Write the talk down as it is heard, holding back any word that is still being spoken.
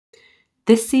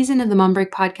This season of the Mom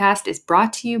Break podcast is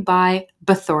brought to you by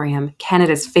Bathorium,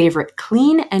 Canada's favorite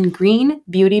clean and green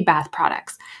beauty bath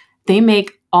products. They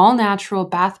make all-natural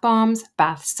bath bombs,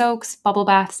 bath soaks, bubble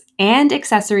baths, and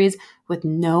accessories with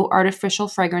no artificial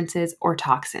fragrances or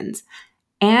toxins.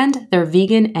 And they're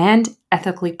vegan and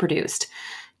ethically produced.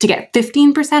 To get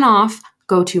 15% off,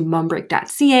 go to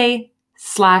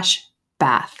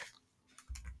mombreak.ca/bath.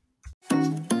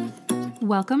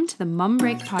 Welcome to the Mom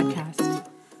Break podcast,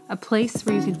 a place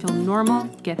where you can feel normal,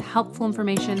 get helpful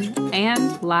information,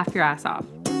 and laugh your ass off.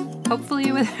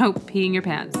 Hopefully without peeing your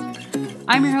pants.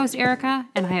 I'm your host, Erica,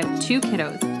 and I have 2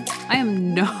 kiddos. I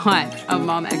am not a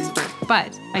mom expert,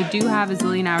 but I do have a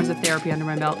zillion hours of therapy under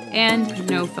my belt and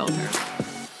no filter.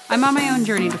 I'm on my own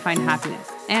journey to find happiness,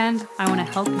 and I want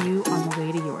to help you on the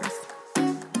way to yours.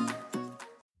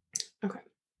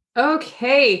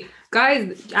 Okay,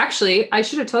 guys, actually, I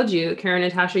should have told you, Kara and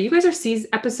Natasha, you guys are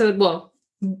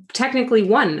technically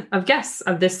one of guests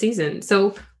of this season.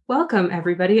 So welcome,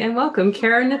 everybody, and welcome,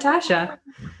 Kara and Natasha.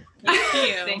 Thank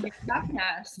you. Thank you for having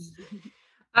us.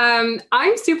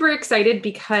 I'm super excited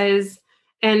because,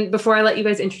 and before I let you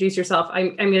guys introduce yourself,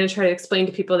 I'm going to try to explain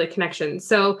to people the connection.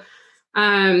 So,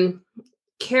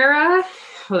 Kara,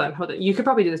 hold on. You could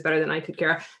probably do this better than I could,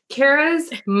 Kara.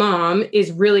 Kara's mom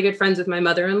is really good friends with my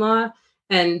mother-in-law.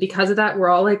 And because of that, we're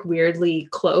all like weirdly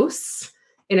close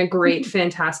in a great,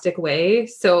 fantastic way.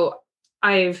 So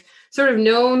I've sort of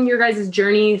known your guys'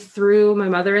 journey through my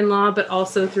mother-in-law, but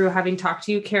also through having talked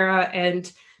to you, Kara.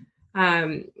 And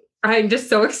I'm just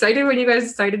so excited when you guys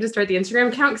decided to start the Instagram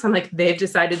account, because I'm like, they've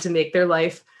decided to make their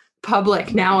life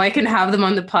public. Now I can have them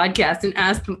on the podcast and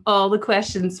ask them all the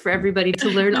questions for everybody to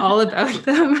learn all about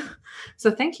them. So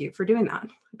thank you for doing that. I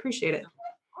appreciate it. Of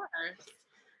course.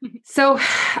 So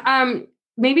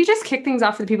maybe just kick things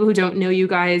off for the people who don't know you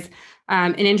guys,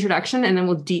 an introduction, and then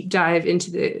we'll deep dive into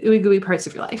the ooey gooey parts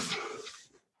of your life.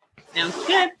 Sounds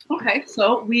good. Okay,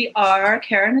 so we are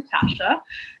Kara and Natasha,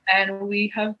 and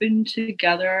we have been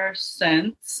together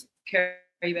since, Kara,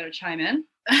 you better chime in.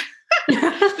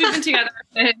 We've been together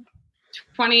since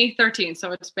 2013,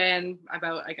 so it's been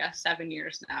about, I guess, 7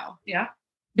 years now. Yeah.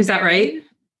 Is that right?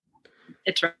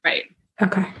 It's right.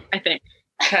 Okay. I think.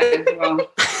 Okay,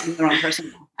 well, I'm the wrong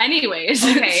person. Anyways.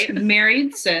 Okay,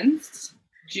 married since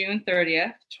June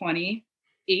 30th,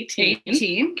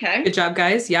 2018. Okay. Good job,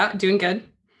 guys. Yeah, doing good.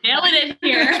 Nailing it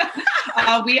here.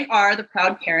 We are the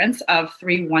proud parents of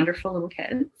 3 wonderful little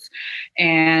kids.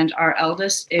 And our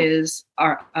eldest is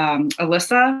our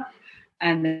Alyssa,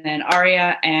 and then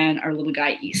Aria, and our little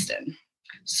guy, Easton.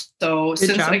 So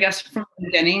since, I guess, from the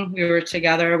beginning, we were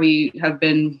together, we have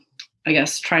been, I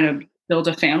guess, trying to build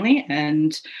a family.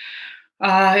 And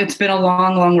it's been a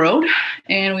long, long road.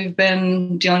 And we've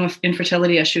been dealing with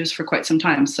infertility issues for quite some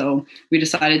time. So we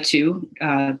decided to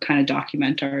kind of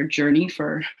document our journey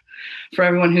for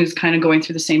everyone who's kind of going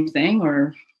through the same thing,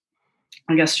 or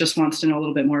I guess just wants to know a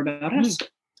little bit more about us.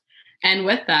 And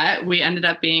with that, we ended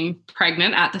up being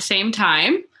pregnant at the same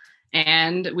time,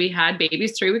 and we had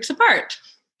babies 3 weeks apart.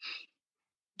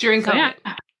 During COVID. Yeah.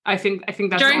 I think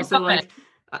that's during also COVID.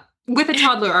 Like with a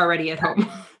toddler already at home.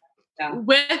 Yeah.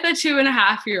 With a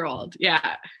 2.5-year-old.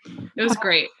 Yeah. It was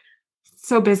great.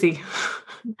 So busy.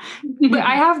 But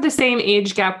I have the same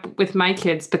age gap with my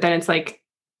kids, but then it's like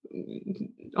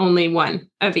only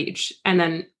one of each. And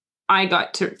then I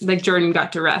got to, like, Jordan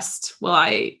got to rest while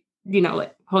I,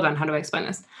 hold on, how do I explain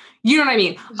this? You know what I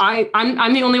mean?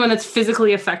 I'm the only one that's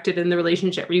physically affected in the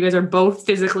relationship, where you guys are both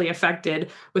physically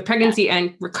affected with pregnancy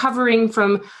and recovering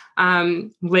from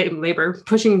labor,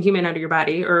 pushing a human out of your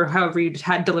body, or however you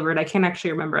had delivered. I can't actually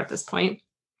remember at this point.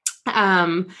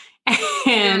 And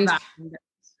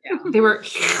they were,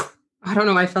 I don't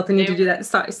know why I felt the need to do that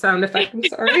sound effect. I'm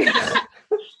sorry.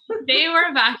 They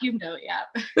were vacuumed out, yeah.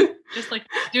 Just like,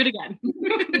 do it again.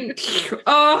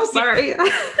 Oh, sorry.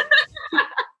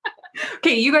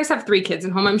 Okay, you guys have 3 kids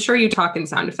at home. I'm sure you talk in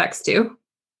sound effects too.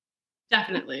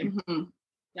 Definitely. Mm-hmm.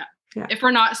 Yeah. If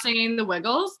we're not singing the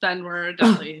Wiggles, then we're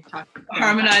definitely talking.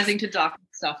 Harmonizing to Doc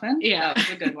McStuffins. Yeah. That was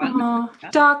a good one. Oh,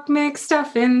 yeah. Doc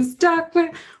McStuffins.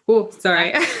 Oh,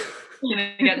 sorry. I'm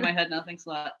gonna get in my head now. Thanks a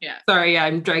lot. Yeah. Sorry,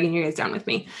 I'm dragging you guys down with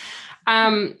me.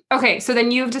 Okay, so then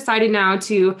you've decided now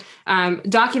to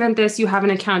document this. You have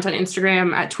an account on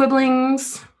Instagram at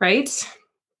twiblings, right?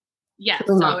 Yeah.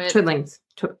 Twiblings.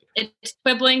 It's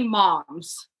Twibbling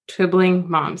Moms. Twibbling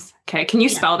Moms. Okay, can you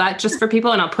spell that just for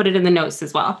people, and I'll put it in the notes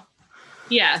as well.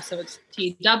 Yeah, so it's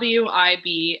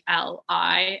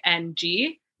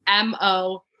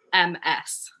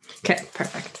TWIBLINGMOMS. Okay,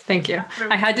 perfect. Thank you.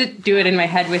 I had to do it in my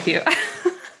head with you.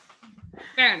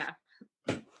 Fair enough.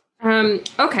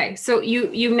 Okay, so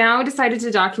you've now decided to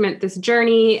document this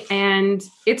journey, and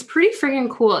it's pretty freaking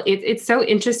cool. It's so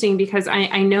interesting because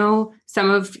I know some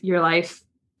of your life,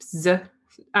 some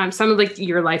of like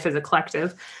your life as a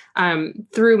collective,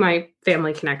 through my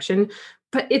family connection.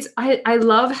 But I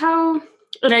love how,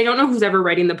 and I don't know who's ever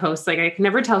writing the posts. Like I can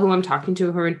never tell who I'm talking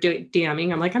to, who are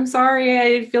DMing. I'm like, I'm sorry,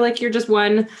 I feel like you're just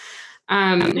one.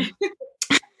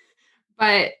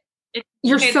 But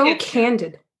you're so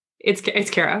candid. It's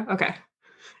Kara. Okay.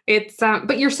 It's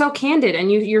but you're so candid,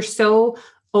 and you're so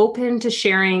open to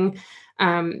sharing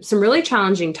some really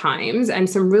challenging times and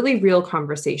some really real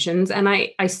conversations. And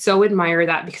I so admire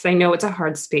that, because I know it's a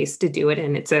hard space to do it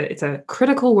in. It's a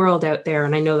critical world out there,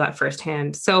 and I know that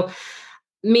firsthand. So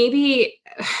maybe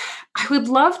I would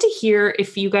love to hear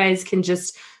if you guys can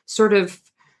just sort of,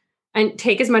 and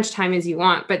take as much time as you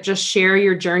want, but just share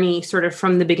your journey sort of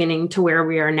from the beginning to where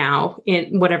we are now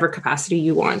in whatever capacity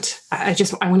you want. I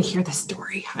want to hear the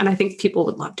story, and I think people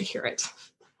would love to hear it.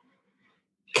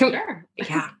 Sure.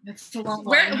 Yeah. It's a long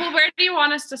one. Where do you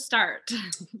want us to start?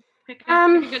 Pick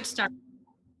a good start.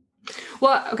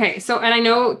 Well, okay. So, and I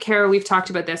know, Kara, we've talked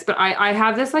about this, but I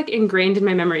have this like ingrained in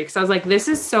my memory, because I was like, this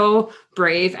is so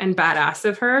brave and badass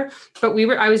of her. But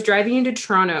I was driving into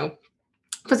Toronto.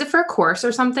 Was it for a course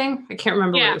or something? I can't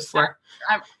remember what it was for.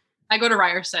 I go to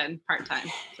Ryerson part-time.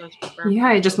 So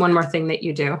it's just one more thing that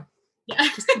you do. Yeah.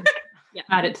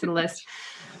 Add it to the list.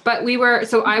 But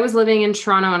I was living in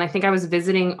Toronto, and I think I was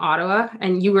visiting Ottawa,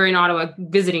 and you were in Ottawa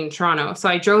visiting Toronto. So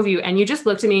I drove you, and you just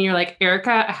looked at me and you're like,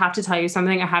 Erica, I have to tell you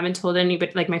something. I haven't told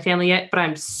anybody, like my family yet, but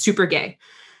I'm super gay.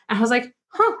 And I was like,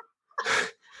 huh.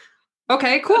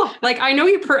 Okay, cool. Like, I know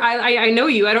you, I know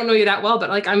you, I don't know you that well, but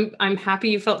like, I'm happy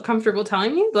you felt comfortable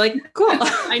telling me. Like, cool.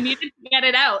 I needed to get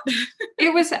it out.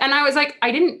 And I was like,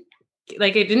 I didn't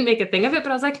make a thing of it, but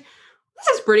I was like, this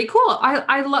is pretty cool.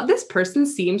 I love, this person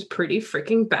seems pretty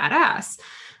freaking badass.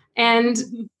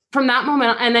 And from that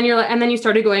moment, and then you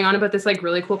started going on about this like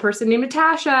really cool person named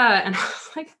Natasha. And I was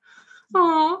like,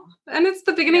 oh, and it's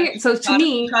the beginning. So to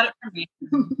me,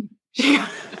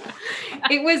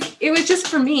 it was just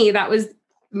for me, that was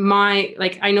my,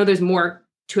 like, I know there's more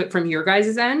to it from your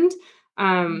guys' end.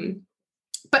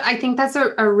 But I think that's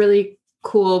a really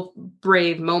cool,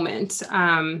 brave moment.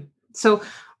 So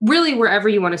really, wherever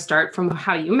you want to start, from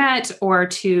how you met or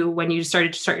to when you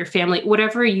started to start your family,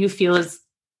 whatever you feel is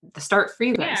the start for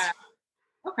you guys. Yeah.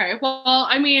 Okay. Well,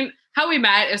 I mean, how we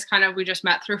met is kind of, we just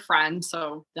met through friends,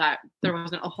 so that there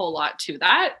wasn't a whole lot to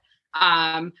that.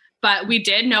 But we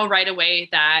did know right away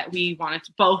that we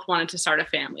both wanted to start a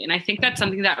family. And I think that's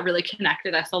something that really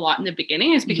connected us a lot in the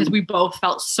beginning, is because we both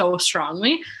felt so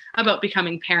strongly about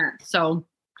becoming parents. So,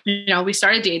 we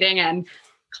started dating, and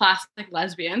classic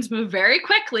lesbians move very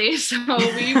quickly. So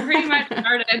we pretty much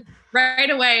started right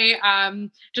away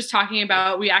just talking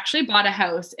about, we actually bought a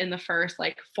house in the first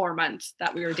 4 months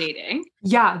that we were dating.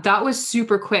 Yeah, that was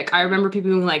super quick. I remember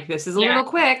people being like, this is a little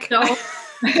quick. So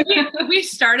we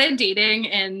started dating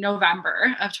in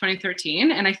November of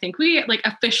 2013. And I think we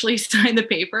officially signed the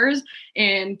papers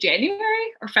in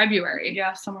January or February.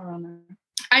 Yeah, somewhere around there.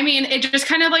 I mean, it just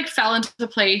kind of fell into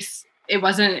place. It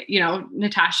wasn't,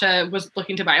 Natasha was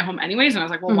looking to buy a home anyways. And I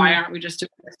was like, well, why aren't we just doing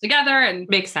this together? And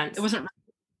makes sense. It wasn't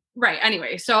right.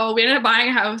 Anyway, so we ended up buying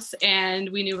a house, and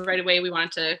we knew right away we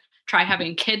wanted to try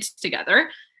having kids together.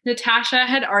 Natasha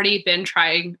had already been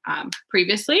trying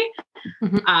previously,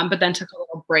 but then took a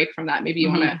little break from that. Maybe you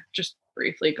want to just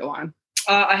briefly go on.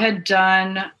 I had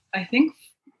done, I think,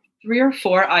 3 or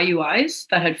 4 IUIs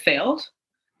that had failed.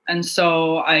 And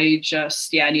so I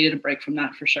just, I needed a break from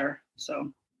that for sure.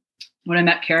 So when I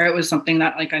met Kara, it was something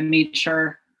that I made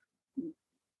sure,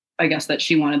 I guess, that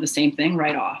she wanted the same thing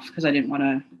right off, because I didn't want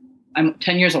to, I'm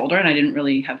 10 years older and I didn't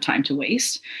really have time to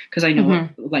waste, because I know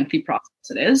what lengthy process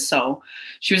it is. So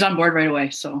she was on board right away.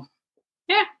 So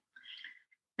yeah.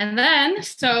 And then,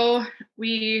 so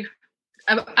we,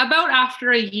 about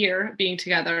after a year being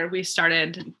together, we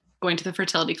started going to the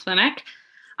fertility clinic.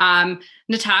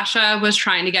 Natasha was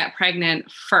trying to get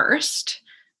pregnant first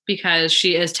because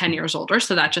she is 10 years older.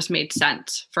 So that just made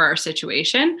sense for our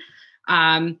situation.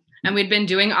 And we'd been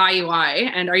doing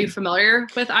IUI. And are you familiar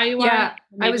with IUI? Yeah,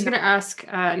 I was going to ask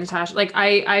Natasha,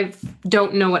 I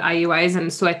don't know what IUI is.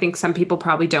 And so I think some people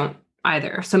probably don't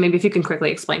either. So maybe if you can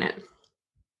quickly explain it.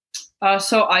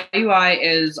 So IUI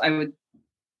is, I would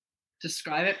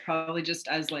describe it probably just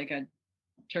as a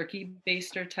turkey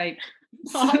baster type,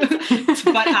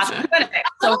 but apathetic.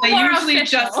 So they usually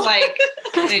official.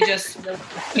 They just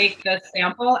take the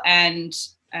sample and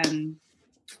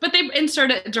but they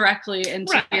insert it directly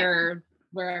into your,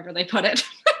 wherever they put it.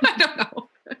 I don't know.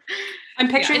 I'm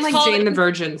picturing Jane the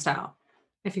Virgin style.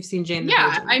 If you've seen Jane the Yeah,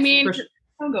 Virgin. I mean,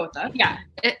 I'll go with that. Yeah,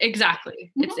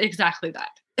 exactly. It's exactly that.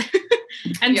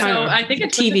 And so I think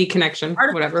it's TV connection,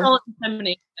 whatever.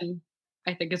 Insemination,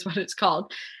 I think is what it's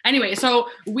called. Anyway, so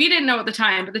we didn't know at the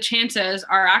time, but the chances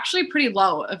are actually pretty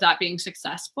low of that being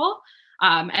successful.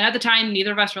 And at the time,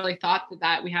 neither of us really thought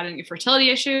that we had any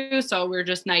fertility issues. So we were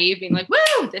just naive, being like,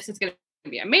 woo, this is going to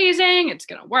be amazing. It's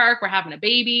going to work. We're having a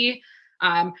baby.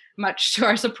 Much to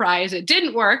our surprise, it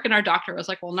didn't work. And our doctor was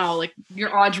like, well, no, like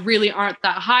your odds really aren't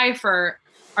that high for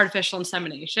artificial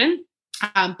insemination.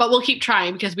 But we'll keep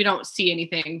trying because we don't see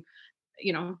anything,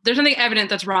 there's nothing evident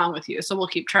that's wrong with you. So we'll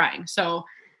keep trying. So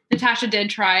Natasha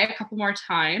did try a couple more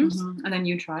times. Mm-hmm. And then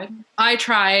you tried? I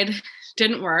tried,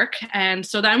 didn't work. And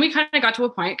so then we kind of got to a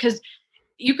point because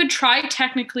you could try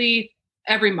technically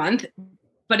every month,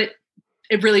 but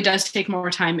it really does take more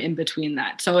time in between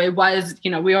that. So it was,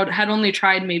 we had only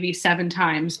tried maybe 7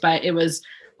 times, but it was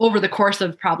over the course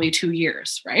of probably 2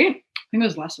 years, right? I think it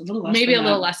was less, a little less. Maybe a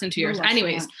little less than 2 years.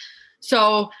 Anyways,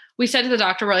 so we said to the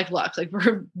doctor, we're like, look, like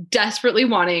we're desperately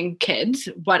wanting kids.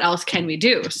 What else can we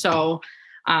do? So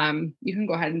you can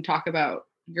go ahead and talk about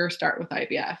your start with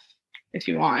IVF if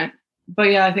you want.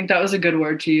 But yeah, I think that was a good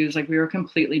word to use. Like we were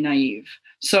completely naive.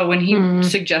 So when he our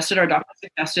doctor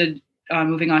suggested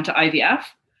moving on to IVF,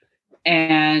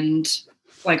 and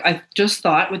like I just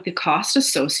thought with the cost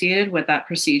associated with that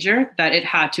procedure that it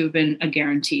had to have been a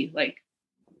guarantee. Like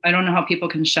I don't know how people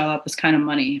can shell out this kind of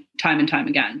money time and time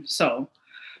again. So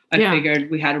I figured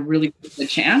we had a really good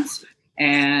chance,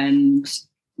 and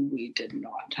we did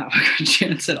not have a good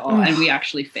chance at all, and we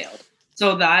actually failed.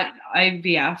 So that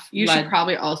IVF, should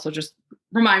probably also just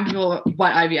remind people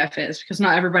what IVF is, because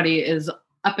not everybody is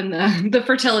up in the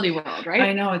fertility world, right?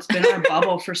 I know, it's been our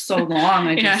bubble for so long.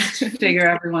 I just figure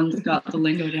everyone's got the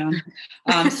lingo down.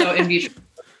 So in vitro.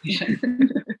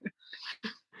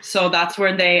 So that's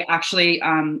where they actually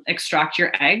extract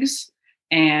your eggs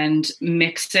and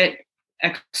mix it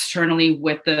externally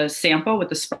with the sample, with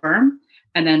the sperm,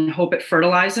 and then hope it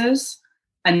fertilizes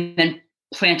and then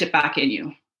plant it back in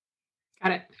you.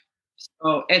 Got it.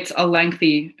 So it's a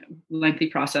lengthy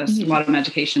process. A lot of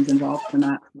medications involved in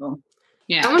that. So.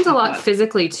 Yeah. That one's a lot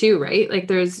physically too, right? Like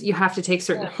you have to take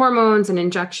certain hormones and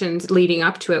injections leading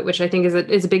up to it, which I think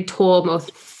is a big toll,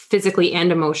 both physically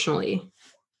and emotionally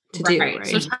to do. Right.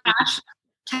 So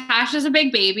Tash is a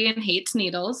big baby and hates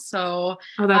needles. So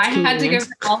I had to give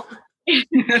her all,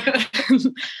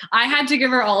 I had to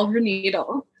give her all of her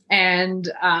needles.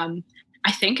 And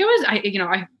I think it was,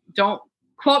 I don't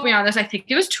quote me on this. I think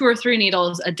it was 2 or 3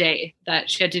 needles a day that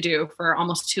she had to do for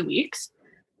almost 2 weeks.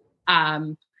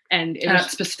 And it was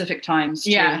at specific times.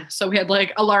 Yeah. So we had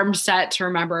like alarms set to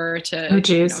remember to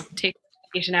take the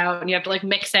medication out, and you have to like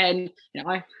mix in,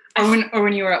 or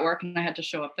when you were at work and I had to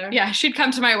show up there. Yeah. She'd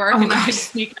come to my work and I'd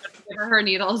sneak out and give her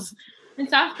needles and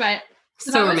stuff. But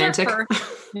so romantic.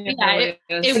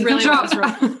 It really was.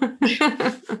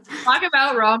 Talk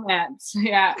about romance.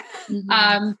 Yeah.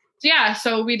 Mm-hmm.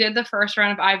 So we did the first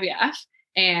round of IVF,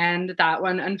 and that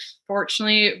one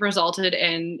unfortunately resulted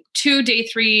in 2 day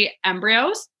 3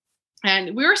 embryos.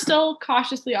 And we were still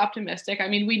cautiously optimistic. I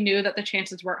mean, we knew that the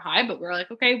chances weren't high, but we were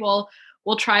like, okay, we'll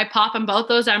try popping both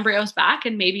those embryos back,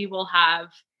 and maybe we'll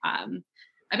have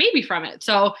a baby from it.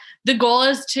 So the goal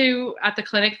is at the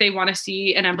clinic, they want to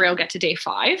see an embryo get to day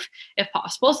 5 if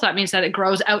possible. So that means that it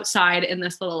grows outside in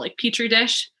this little like petri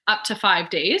dish up to 5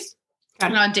 days.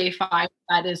 And on day 5,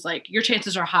 that is like your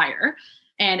chances are higher.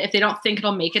 And if they don't think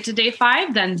it'll make it to day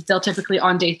 5, then they'll typically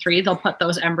on day 3, they'll put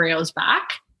those embryos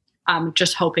back,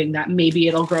 just hoping that maybe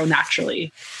it'll grow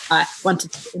naturally once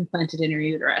it's implanted in your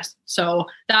uterus. So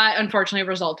that unfortunately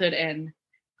resulted in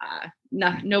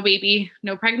no baby,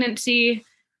 no pregnancy.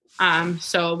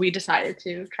 So we decided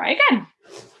to try again.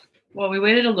 Well, we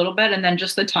waited a little bit, and then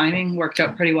just the timing worked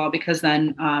out pretty well, because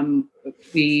then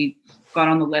we got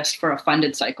on the list for a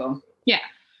funded cycle. Yeah.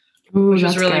 Ooh, which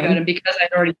was really good. And because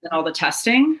I'd already done all the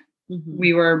testing, mm-hmm.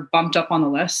 we were bumped up on the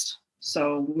list.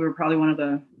 So we were probably one of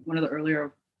the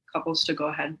earlier couples to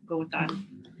go with that.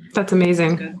 That's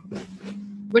amazing.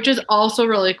 Which is also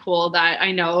really cool that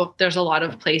I know there's a lot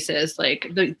of places like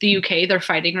the UK, they're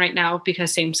fighting right now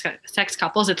because same-sex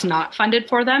couples, it's not funded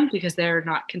for them because they're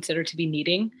not considered to be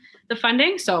needing the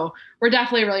funding. So we're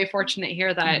definitely really fortunate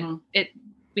here that mm-hmm.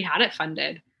 we had it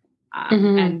funded,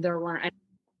 mm-hmm. and there weren't,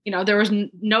 there was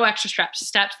no extra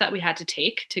steps that we had to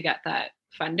take to get that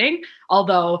funding.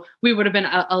 Although we would have been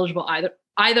eligible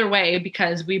either way,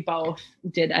 because we both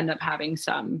did end up having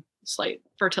some slight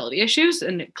fertility issues,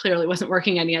 and it clearly wasn't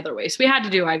working any other way. So we had to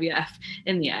do IVF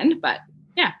in the end, but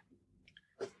yeah.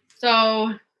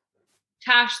 So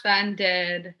Tash then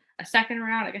did a second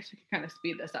round. I guess we can kind of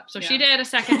speed this up. So she did a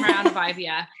second round of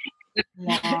IVF.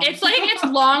 It's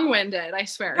long-winded, I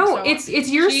swear. No, so it's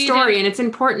your story, and it's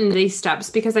important, these steps,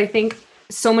 because I think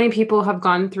so many people have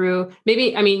gone through,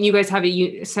 maybe, I mean, you guys have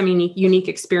some unique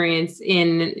experience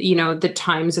in, you know, the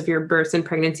times of your births and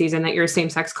pregnancies, and that you're a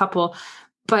same-sex couple,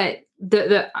 but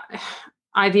the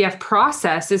IVF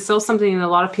process is still something that a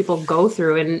lot of people go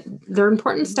through, and they're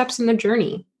important steps in the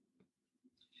journey.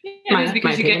 Yeah,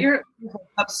 because you get your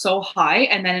up so high,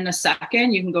 and then in a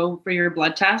second you can go for your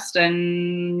blood test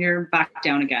and you're back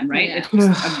down again, right? Yeah. It's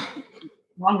a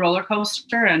long roller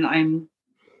coaster, and I'm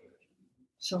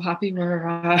so happy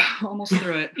we're almost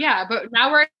through it. Yeah, but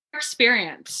now we're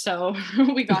experienced, so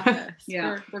we got this. Yeah.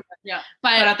 We're good. Yeah.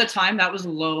 But at the time, that was a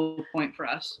low point for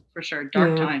us, for sure.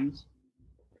 Dark times.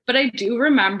 But I do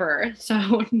remember,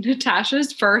 so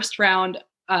Natasha's first round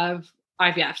of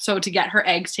IVF, so to get her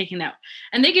eggs taken out,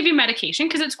 and they give you medication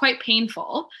because it's quite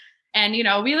painful, and you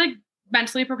know, we like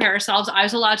mentally prepare ourselves. I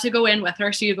was allowed to go in with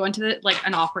her, so you go into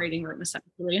an operating room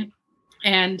essentially,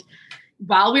 and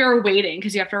while we were waiting,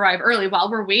 because you have to arrive early, while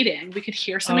we're waiting, we could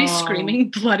hear somebody screaming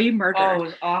bloody murder. Oh, it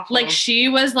was awful. Like, she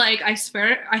was like, I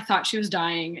swear, I thought she was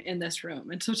dying in this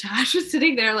room. And so Tash was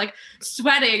sitting there like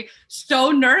sweating, so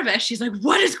nervous. She's like,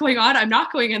 what is going on? I'm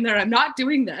not going in there. I'm not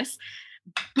doing this.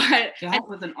 But that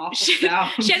was an awful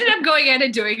sound. She ended up going in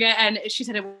and doing it, and she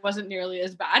said it wasn't nearly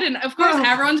as bad. And of course,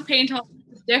 everyone's pain tolerance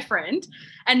is different,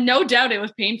 and no doubt it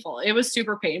was painful. It was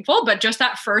super painful, but just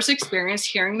that first experience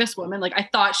hearing this woman, like, I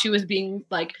thought she was being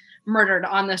like murdered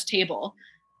on this table.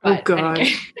 But oh God,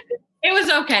 anyway, it was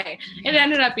okay. It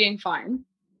ended up being fine.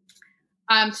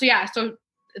 So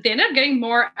they ended up getting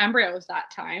more embryos that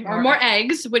time, or more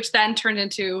eggs, which then turned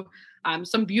into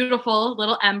some beautiful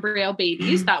little embryo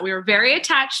babies that we were very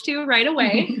attached to right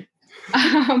away.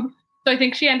 So I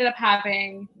think she ended up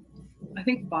having,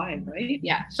 5, right?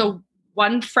 Yeah. So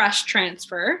 1 fresh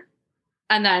transfer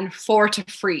and then 4 to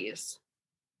freeze.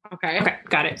 Okay.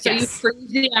 Got it. So you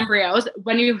freeze the embryos.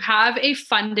 When you have a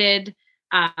funded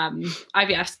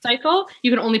IVF cycle, you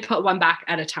can only put 1 back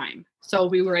at a time. So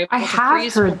we were able to freeze. I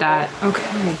have heard that.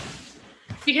 Okay.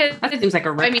 Because that seems like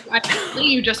ideally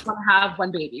you just want to have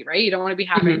 1 baby, right? You don't want to be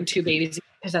having 2 babies,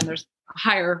 because then there's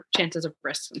higher chances of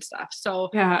risks and stuff.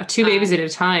 So yeah, 2 babies at a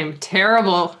time.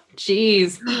 Terrible.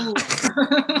 Jeez.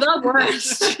 The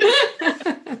worst.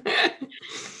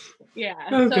 Yeah.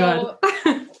 Oh God.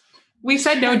 We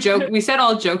said no joke. We said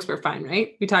all jokes were fine,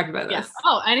 right? We talked about this. Yeah.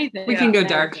 Oh, anything. We can go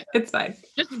dark. It's fine.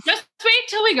 Just wait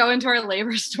till we go into our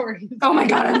labor stories. Oh my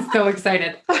God, I'm so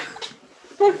excited.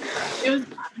 It was.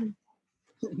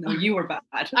 No, you were bad.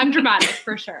 I'm dramatic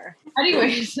for sure.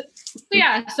 Anyways,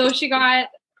 so she got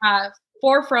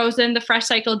 4 frozen. The fresh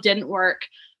cycle didn't work.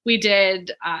 We did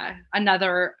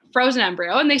another frozen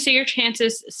embryo, and they say your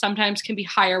chances sometimes can be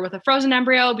higher with a frozen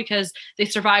embryo because they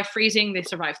survive freezing, they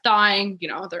survive thawing. You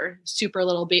know, they're super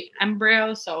little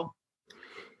embryos. So,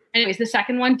 anyways, the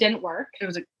second one didn't work. It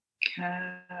was a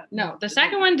cat. No, the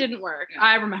second one didn't work.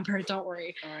 I remember. Don't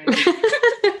worry. All right.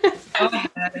 Go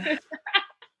ahead.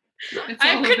 I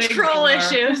have control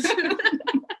issues.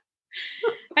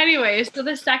 Anyway, so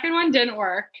the second one didn't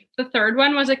work. The third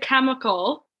one was a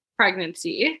chemical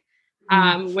pregnancy,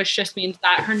 which just means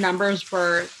that her numbers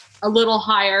were a little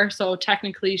higher. So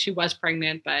technically she was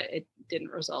pregnant, but it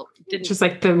didn't result. Just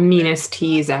like the meanest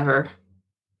tease ever.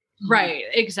 Right,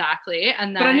 exactly.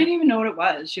 And then, but I didn't even know what it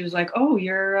was. She was like, oh,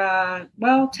 you're,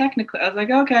 well, technically. I was like,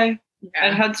 okay. Yeah.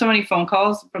 I had so many phone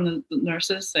calls from the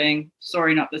nurses saying,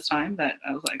 sorry, not this time, that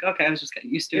I was like, okay, I was just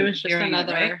getting used to it. It was just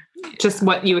another, right? Just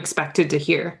what you expected to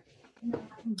hear.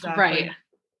 Exactly. Right.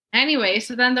 Anyway,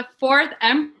 so then the 4th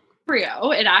embryo,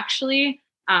 it actually,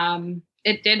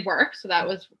 it did work. So that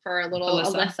was for little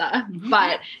Alyssa. Mm-hmm.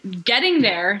 But getting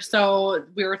there, so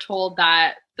we were told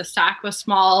that the sac was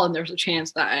small and there was a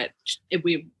chance that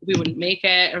we wouldn't make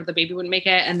it, or the baby wouldn't make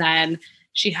it. And then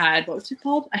she had, what was it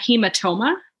called? A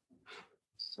hematoma.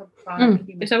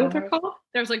 Is that what they're called?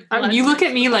 There was like you look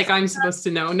at me like I'm supposed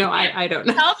to know. No, I don't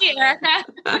know. Tell me, Erica.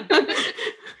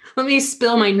 Let me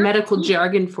spill my medical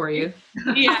jargon for you.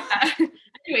 Yeah.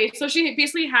 Anyway, so she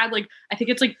basically had I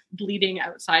think it's bleeding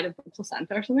outside of the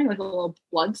placenta or something, like a little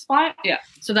blood spot. Yeah.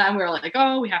 So then we were like,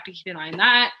 oh, we have to keep an eye on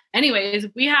that. Anyways,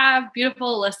 we have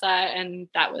beautiful Alyssa, and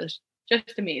that was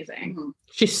just amazing. Mm-hmm.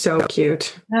 She's so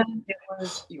cute. It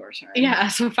was your turn. Yeah.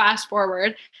 So fast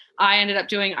forward, I ended up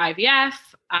doing IVF.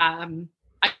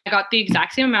 I got the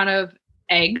exact same amount of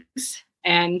eggs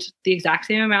and the exact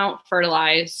same amount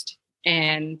fertilized.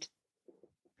 And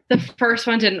the first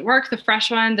one didn't work. The fresh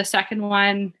one, the second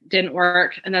one didn't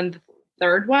work. And then the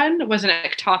third one was an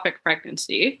ectopic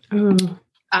pregnancy.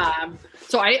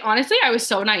 So I was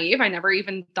so naive. I never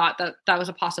even thought that that was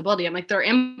a possibility. I'm like, they're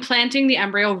implanting the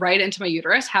embryo right into my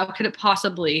uterus. How could it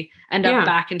possibly end up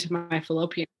back into my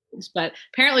fallopian tubes? But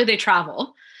apparently they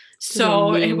travel.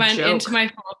 So it went into my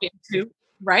fallopian tube,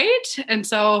 right? And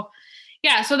so,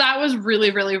 so that was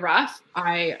really, really rough.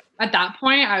 At that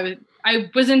point, I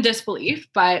was in disbelief,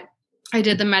 but I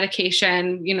did the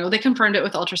medication, they confirmed it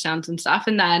with ultrasounds and stuff.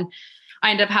 And then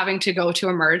I ended up having to go to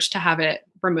Emerge to have it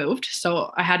removed.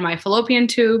 So I had my fallopian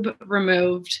tube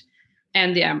removed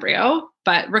and the embryo,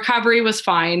 but recovery was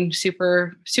fine,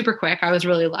 super, super quick. I was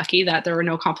really lucky that there were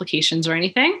no complications or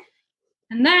anything.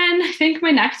 And then I think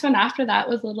my next one after that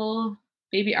was little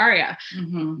baby Aria.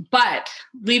 Mm-hmm. But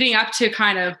leading up to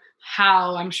kind of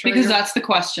how I'm sure. Because that's the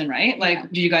question, right?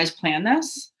 Like, do you guys plan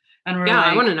this? And we're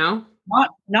I want to know.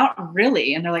 Not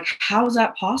really. And they're like, how is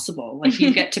that possible? Like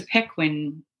you get to pick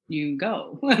when you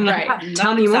go. Right.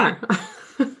 Tell me more.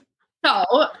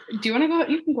 So do you want to go?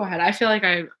 You can go ahead. I feel like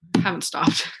I haven't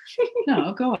stopped.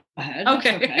 No, go ahead.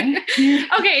 Okay.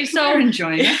 Okay. So we're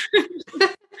enjoying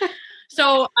it.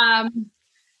 So,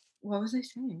 what was I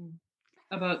saying?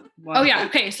 About what? Oh yeah.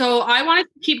 Okay. So I wanted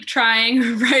to keep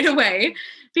trying right away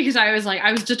because I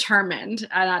was determined.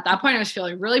 And at that point I was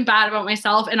feeling really bad about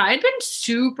myself. And I had been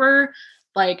super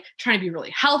trying to be really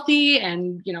healthy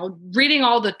and, reading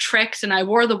all the tricks, and I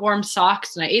wore the warm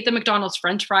socks and I ate the McDonald's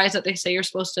French fries that they say you're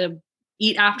supposed to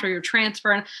eat after your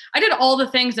transfer. And I did all the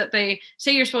things that they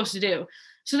say you're supposed to do.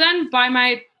 So then by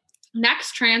my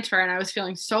next transfer, and I was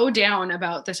feeling so down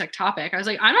about this ectopic, I was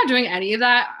like, I'm not doing any of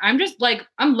that. I'm just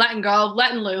I'm letting go,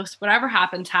 letting loose, whatever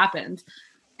happens, happens.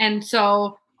 And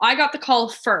so I got the call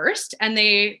first and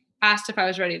they asked if I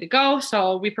was ready to go.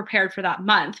 So we prepared for that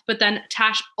month, but then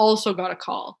Tash also got a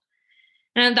call.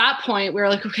 And at that point we were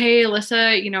like, okay,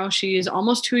 Alyssa, she's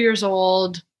almost 2 years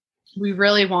old. We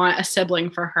really want a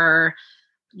sibling for her.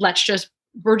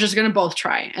 We're just going to both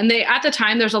try. And at the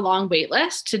time, there's a long wait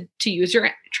list to use your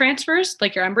transfers,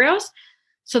 like your embryos.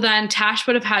 So then Tash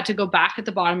would have had to go back at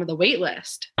the bottom of the wait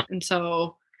list. And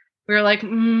so we were like,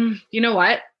 you know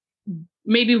what?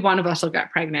 Maybe one of us will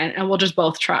get pregnant and we'll just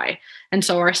both try. And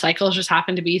so our cycles just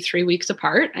happened to be 3 weeks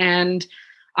apart. And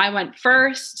I went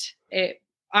first.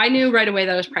 I knew right away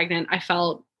that I was pregnant. I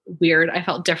felt weird. I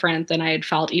felt different than I had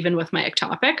felt even with my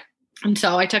ectopic. And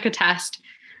so I took a test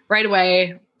right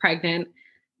away, pregnant.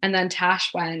 And then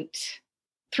Tash went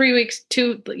 3 weeks,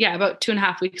 about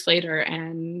 2.5 weeks later.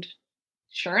 And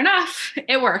sure enough,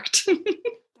 it worked.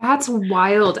 That's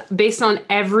wild. Based on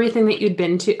everything that you'd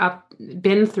been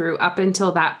through up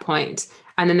until that point.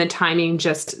 And then the timing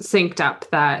just synced up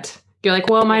that you're like,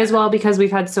 well, might as well, because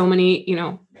we've had so many,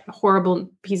 horrible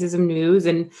pieces of news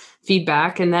and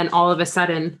feedback. And then all of a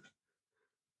sudden,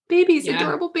 babies,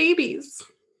 adorable babies.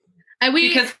 And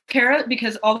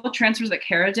because all the transfers that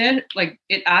Kara did,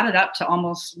 it added up to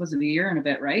almost, was it a year and a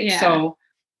bit, right? Yeah. So,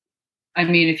 I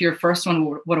mean, if your first one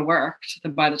would have worked,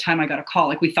 then by the time I got a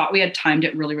call, we thought we had timed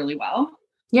it really, really well.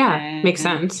 Yeah, makes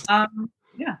sense.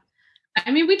 Yeah. I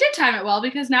mean, we did time it well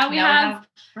because now we have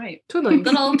twiblings.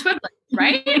 Little twiblings,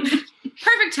 right?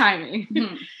 Perfect timing.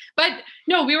 Mm-hmm. But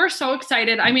no, we were so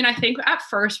excited. I mean, I think at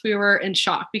first we were in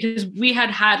shock because we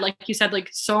had, like you said,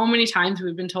 so many times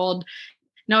we've been told,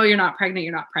 no, you're not pregnant.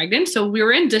 You're not pregnant. So we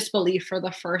were in disbelief for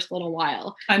the first little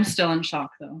while. I'm still in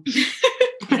shock though.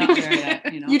 Not there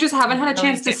yet, You just haven't had a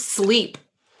chance to sleep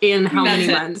in how many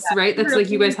months, right? That's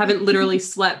you guys haven't literally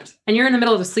slept. And you're in the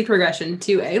middle of a sleep regression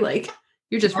too, eh?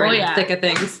 You're just right in the thick of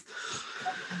things.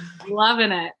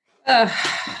 Loving it.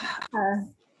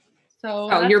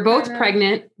 So you're both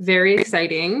pregnant. Very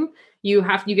exciting. You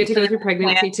get to go through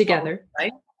pregnancy together.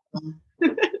 Right?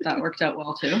 That worked out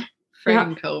well too.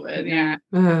 Freaking COVID. Yeah.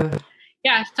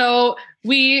 Yeah. So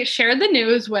we shared the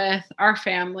news with our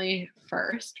family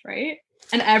first, right?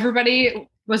 And everybody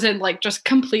was in just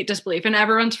complete disbelief. And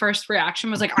everyone's first reaction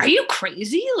was like, are you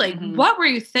crazy? What were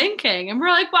you thinking? And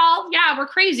we're like, well, yeah, we're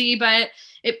crazy, but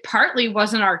it partly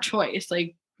wasn't our choice.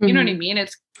 You know what I mean?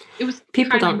 It was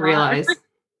people don't realize.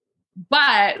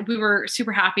 But we were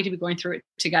super happy to be going through it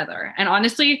together. And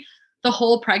honestly, the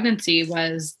whole pregnancy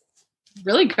was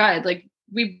really good.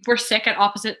 We were sick at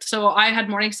opposite. So I had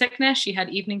morning sickness. She had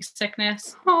evening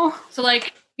sickness. Oh. So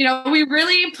we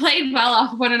really played well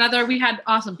off of one another. We had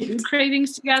awesome food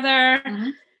cravings together.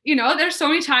 Mm-hmm. There's so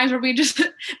many times where we just,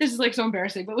 this is so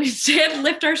embarrassing, but we did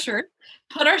lift our shirt,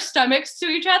 put our stomachs to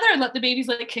each other and let the babies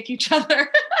kick each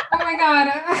other. Oh my God.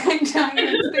 I'm telling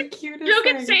you, it's the cutest You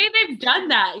can say they've done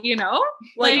that,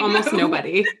 almost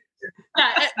nobody.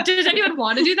 Yeah. Does anyone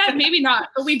want to do that? Maybe not,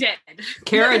 but we did.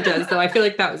 Kara does though. I feel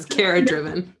like that was Kara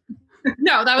driven.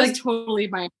 No, that was totally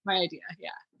my idea. Yeah.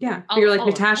 Yeah. You're like,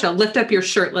 Natasha, lift up your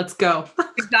shirt. Let's go.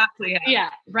 Exactly. Yeah,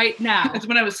 right now. That's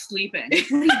when I was sleeping.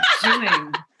 What are you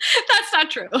doing? That's not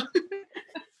true.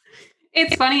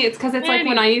 It's funny. It's because it's like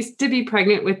when I used to be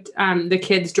pregnant with the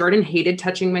kids, Jordan hated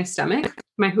touching my stomach.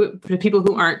 For people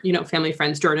who aren't, family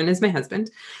friends, Jordan is my husband.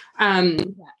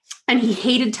 And he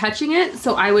hated touching it.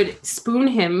 So I would spoon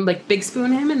him, like big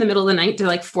spoon him in the middle of the night to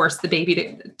like force the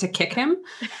baby to kick him.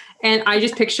 And I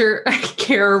just picture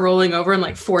Kara rolling over and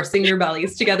like forcing your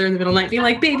bellies together in the middle of the night, being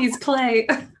like, babies play.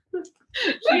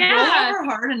 She'd roll over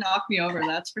hard and knock me over,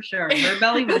 that's for sure. Her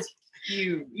belly was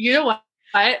huge. You know what?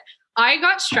 I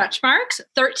got stretch marks.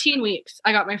 13 weeks.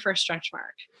 I got my first stretch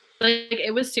mark. Like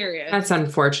it was serious. That's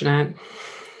unfortunate.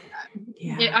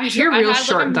 Yeah. You're real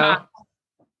short though.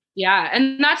 Yeah.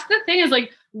 And that's the thing is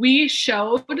like we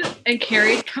showed and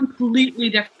carried completely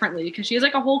differently because she's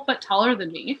like a whole foot taller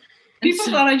than me. People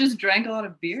thought I just drank a lot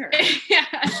of beer. Yeah.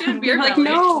 She had beer like,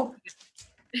 no.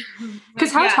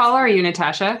 Because how tall are you,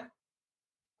 Natasha?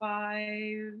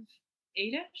 5'8"-ish.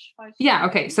 Yeah.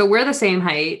 Okay. So we're the same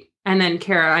height. And then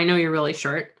Kara, I know you're really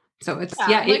short. So it's,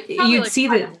 you'd see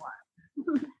that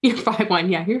you're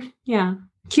 5'1". Yeah.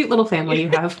 Cute little family you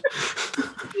have.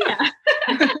 Yeah.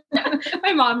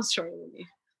 My mom's shorter than me.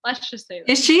 Let's just say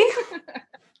that. Is she?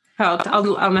 I'll tell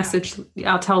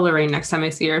Lorraine next time I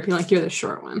see her. I'll be like, you're the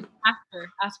short one.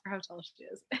 Ask her how tall she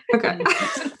is. Okay.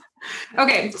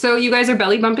 Okay. So you guys are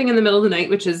belly bumping in the middle of the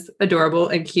night, which is adorable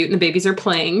and cute. And the babies are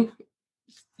playing.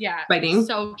 Yeah. Fighting.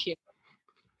 So cute.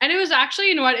 And it was actually,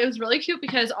 you know what? It was really cute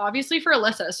because obviously for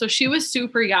Alyssa, so she was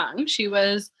super young. She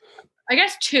was, I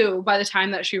guess, 2 by the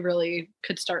time that she really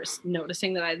could start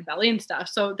noticing that I had a belly and stuff.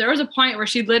 So there was a point where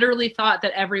she literally thought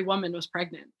that every woman was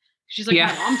pregnant. She's like,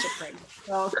 my mom's pregnant.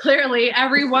 So clearly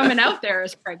every woman out there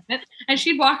is pregnant. And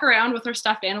she'd walk around with her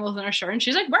stuffed animals in her shirt and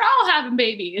she's like, we're all having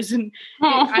babies. And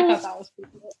I thought that was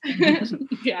pretty cool.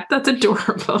 Yeah. That's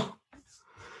adorable.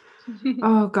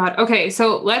 Oh God. Okay.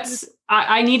 So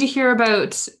I need to hear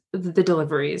about the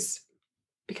deliveries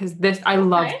because I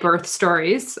love birth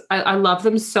stories. I love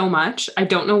them so much. I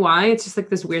don't know why. It's just like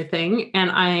this weird thing.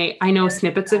 And I know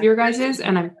snippets of your guys's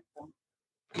and I'm,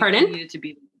 pardon? You needed to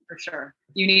be for sure.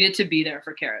 You needed to be there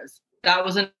for Kara's. That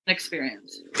was an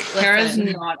experience. Kara's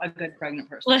not a good pregnant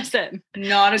person. Listen.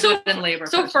 Not a good in labor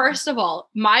person. So first of all,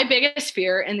 my biggest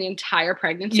fear in the entire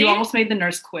pregnancy. You almost made the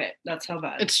nurse quit. That's how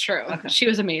bad. It's true. Okay. She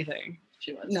was amazing.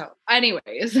 She was. No.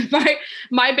 Anyways,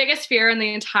 my biggest fear in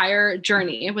the entire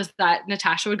journey was that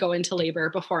Natasha would go into labor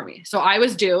before me. So I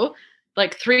was due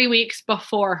like 3 weeks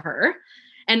before her.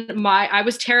 And I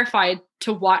was terrified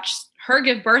to watch her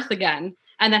give birth again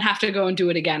and then have to go and do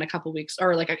it again a couple weeks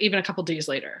or like even a couple days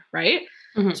later. Right.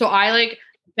 Mm-hmm. So I like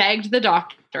begged the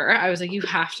doctor. I was like, you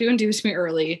have to induce me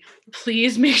early.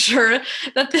 Please make sure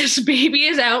that this baby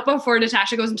is out before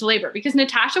Natasha goes into labor because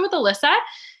Natasha with Alyssa,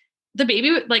 the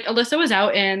baby, like Alyssa was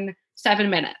out in 7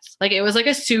 minutes. Like it was like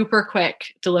a super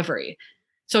quick delivery.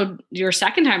 So your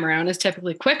second time around is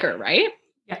typically quicker. Right.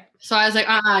 Yeah. So I was like,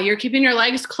 you're keeping your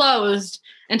legs closed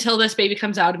until this baby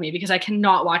comes out of me because I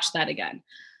cannot watch that again.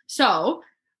 So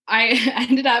I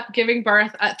ended up giving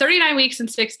birth at 39 weeks and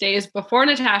 6 days before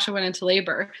Natasha went into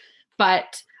labor,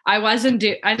 but I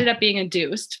ended up being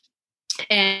induced.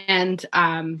 And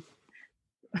I'm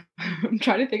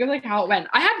trying to think of like how it went.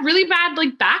 I had really bad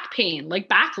like back pain, like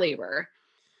back labor.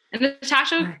 And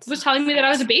Natasha was telling me that I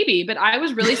was a baby, but I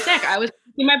was really sick. I was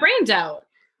taking my brains out.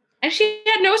 And she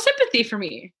had no sympathy for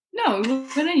me. No, you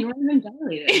weren't even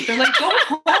dilated. They're like, go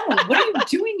home. What are you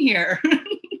doing here?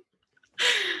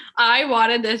 I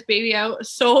wanted this baby out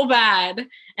so bad.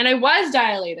 And I was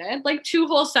dilated like 2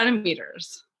 whole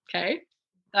centimeters. Okay.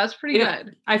 That's pretty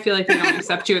good. I feel like they don't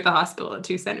accept you at the hospital at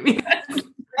 2 centimeters.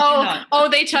 Oh,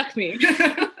 they took me.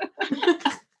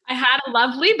 I had a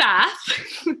lovely bath.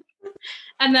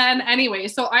 And then anyway,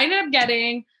 so I ended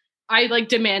up I like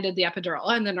demanded the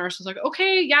epidural and the nurse was like,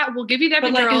 okay, yeah, we'll give you the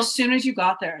epidural. But like as soon as you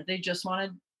got there, they just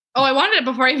wanted. Oh, I wanted it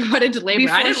before I even went into labor.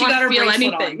 Before I didn't want to feel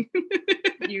anything.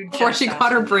 Before she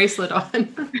got her bracelet on.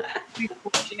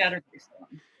 Before she got her bracelet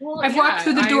on. Well, I've walked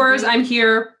through the doors. I'm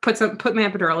here. Put my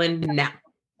epidural in now.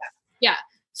 Yeah.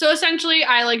 So essentially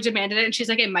I like demanded it and she's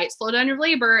like, it might slow down your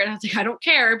labor. And I was like, I don't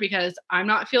care because I'm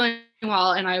not feeling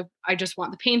well. And I just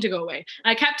want the pain to go away.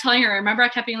 And I kept telling her, I remember I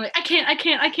kept being like, I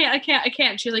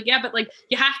can't. She's like, yeah, but like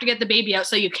you have to get the baby out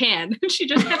so you can. And she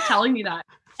just kept telling me that.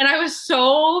 And I was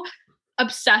so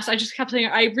obsessed. I just kept saying,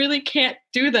 I really can't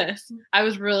do this. I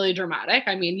was really dramatic.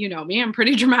 I mean, you know me, I'm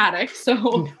pretty dramatic.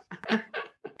 So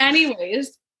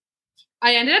anyways,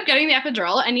 I ended up getting the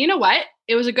epidural and you know what?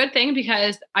 It was a good thing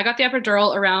because I got the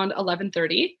epidural around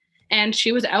 11:30 and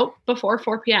she was out before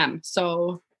 4 p.m.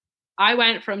 So I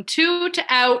went from 2 to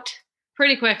out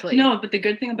pretty quickly. No, but the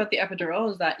good thing about the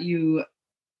epidural is that you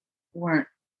weren't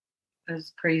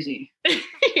as crazy.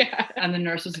 Yeah. And the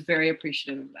nurse was very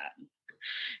appreciative of that.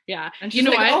 Yeah. And she's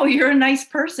like, what? Oh, you're a nice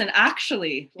person,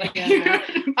 actually. Like, yeah.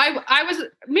 I was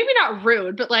maybe not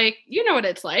rude, but like, you know what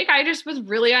it's like. I just was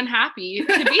really unhappy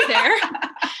to be there.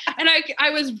 And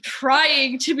I was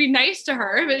trying to be nice to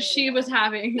her, but she was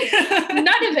having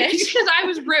none of it because I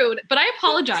was rude. But I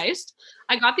apologized.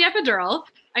 I got the epidural.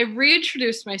 I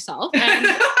reintroduced myself. And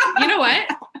you know what?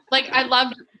 Like, I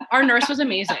loved, our nurse was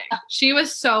amazing. She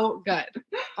was so good.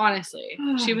 Honestly.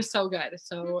 She was so good.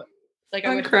 So like,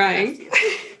 I'm crying.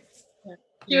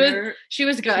 She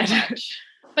was good.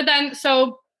 But then,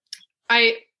 so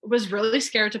I was really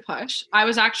scared to push. I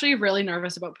was actually really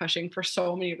nervous about pushing for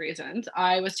so many reasons.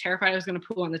 I was terrified I was going to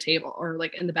poo on the table or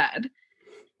like in the bed.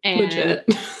 And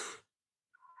legit.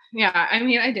 Yeah, I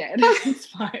mean, I did. It's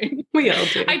fine. We all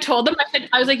do. I told them,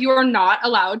 I was like, you are not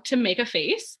allowed to make a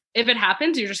face. If it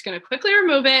happens, you're just going to quickly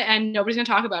remove it and nobody's going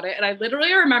to talk about it. And I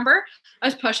literally remember I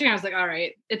was pushing. I was like, all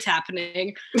right, it's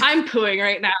happening. I'm pooing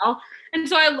right now. And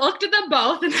so I looked at them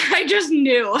both and I just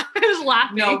knew. I was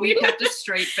laughing. No, we kept a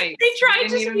straight face. They tried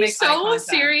to be so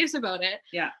serious about it.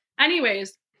 Yeah.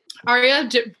 Anyways, Aria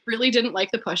really didn't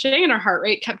like the pushing and her heart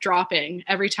rate kept dropping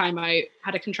every time I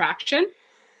had a contraction.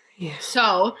 Yeah.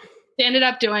 So they ended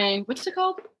up doing, what's it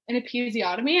called? An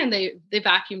episiotomy, and they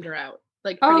vacuumed her out.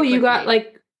 Like, oh, you got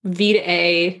like V to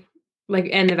A, like,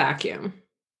 and the vacuum.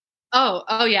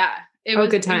 Oh yeah. It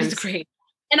was good times. It was great.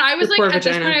 And I was like, at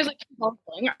this point, I was like,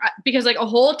 convulsing because like a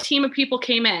whole team of people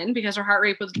came in because her heart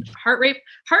rate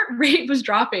was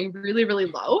dropping really, really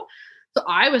low. So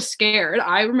I was scared.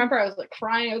 I remember I was like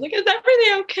crying. I was like, is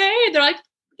everything okay? And they're like,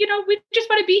 you know, we just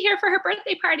want to be here for her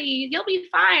birthday party. You'll be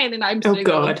fine. And I'm sitting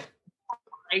there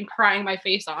crying my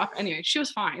face off. Anyway, she was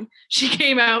fine. She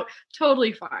came out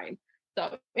totally fine.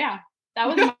 So yeah, that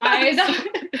was my that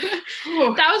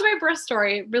was my birth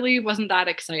story. It really wasn't that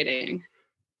exciting.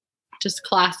 Just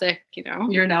classic, you know.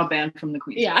 You're now banned from the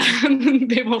Queen's. Yeah,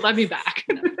 they won't let me back.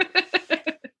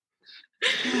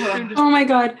 Oh my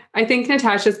God. I think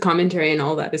Natasha's commentary and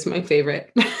all that is my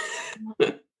favorite.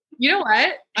 You know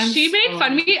what? She made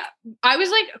fun of me. I was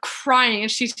like crying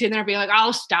and she's sitting there being like,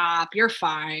 I'll stop. You're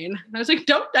fine. And I was like,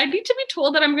 I need to be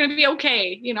told that I'm going to be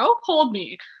okay. You know, hold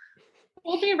me.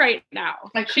 Hold me right now.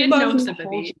 Like, she had no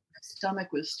sympathy. My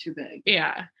stomach was too big.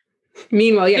 Yeah.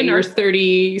 Meanwhile, yeah, you were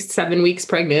 37 weeks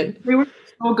pregnant. They were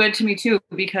so good to me too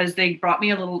because they brought me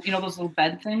a little, you know, those little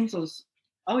bed things. Those.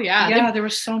 Oh yeah. Yeah, they were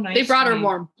so nice. They brought her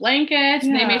warm blankets.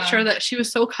 Yeah. And they made sure that she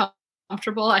was so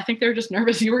comfortable. I think they were just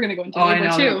nervous you were going to go into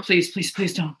labor too. No. Please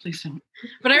don't.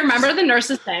 But I remember the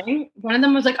nurses saying, one of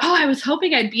them was like, oh, I was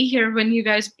hoping I'd be here when you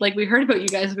guys, like, we heard about you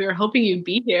guys. We were hoping you'd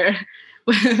be here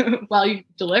while you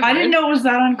delivered. I didn't know it was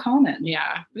that uncommon.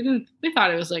 Yeah. We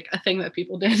thought it was like a thing that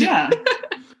people did. Yeah.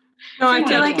 No, I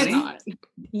feel like it's not.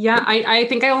 Yeah, I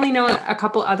think I only know a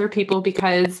couple other people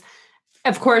because,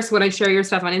 of course, when I share your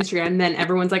stuff on Instagram, then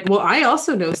everyone's like, well, I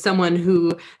also know someone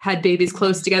who had babies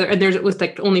close together. And there was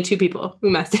like only 2 people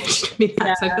who messaged me that.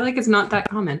 Yeah. So I feel like it's not that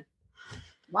common.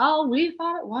 Well, we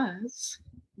thought it was.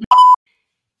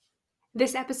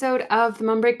 This episode of the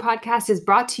Mum Break Podcast is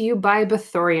brought to you by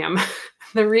Bathorium.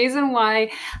 The reason why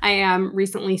I am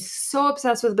recently so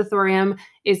obsessed with Bathorium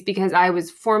is because I was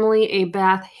formerly a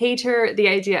bath hater. The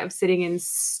idea of sitting and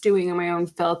stewing in my own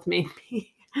filth made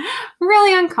me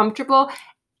really uncomfortable.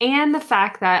 And the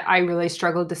fact that I really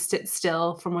struggled to sit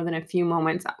still for more than a few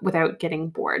moments without getting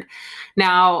bored.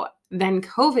 Now, then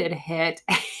COVID hit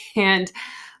and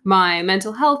my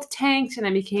mental health tanked and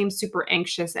I became super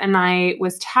anxious. And I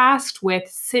was tasked with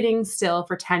sitting still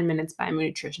for 10 minutes by a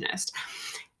nutritionist.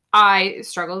 I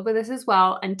struggled with this as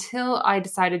well until I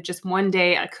decided just one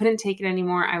day I couldn't take it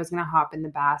anymore. I was going to hop in the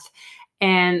bath.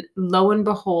 And lo and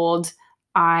behold,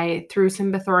 I threw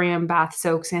some Bathorium bath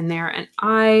soaks in there and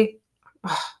I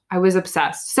was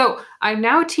obsessed. So I've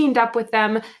now teamed up with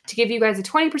them to give you guys a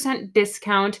 20%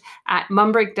 discount at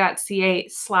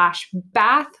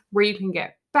mumbreak.ca/bath, where you can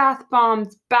get bath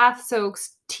bombs, bath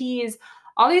soaks, teas,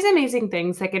 all these amazing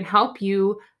things that can help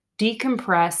you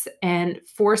decompress and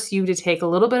force you to take a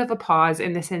little bit of a pause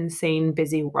in this insane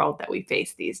busy world that we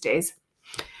face these days.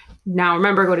 Now,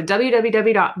 remember, go to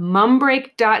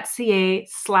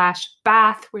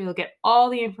www.mumbreak.ca/bath, where you'll get all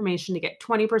the information to get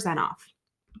 20% off.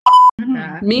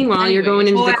 Mm-hmm. Meanwhile, you're going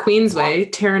into the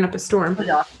Queensway, tearing up a storm.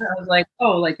 I was like,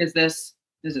 oh, like, is this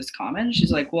common?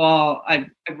 She's like, well, I've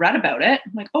read about it.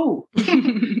 I'm like, oh,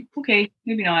 okay,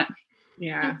 maybe not.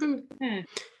 Yeah. Mm-hmm.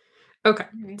 Okay.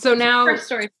 So now, first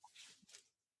story.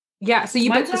 Yeah.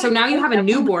 So now you have a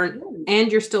newborn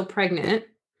and you're still pregnant.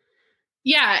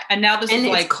 Yeah. And now this And is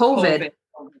it's like COVID.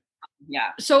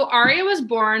 Yeah. So Arya was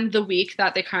born the week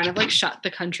that they kind of like shut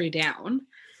the country down.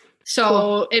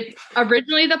 So it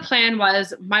originally the plan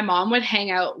was my mom would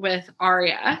hang out with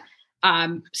Arya,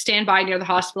 stand by near the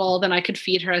hospital, then I could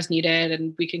feed her as needed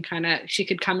and she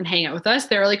could come and hang out with us.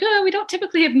 They were like, oh, we don't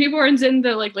typically have newborns in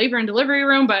the like labor and delivery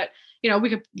room, but we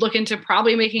could look into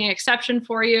probably making an exception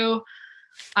for you.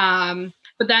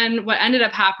 But then what ended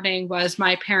up happening was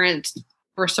my parents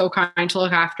were so kind to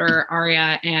look after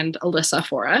Arya and Alyssa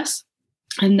for us.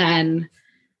 And then,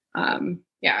 for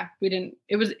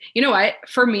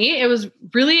me, it was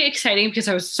really exciting because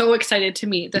I was so excited to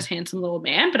meet this handsome little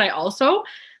man, but I also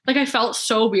I felt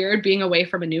so weird being away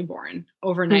from a newborn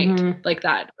overnight like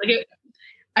that.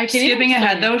 Skipping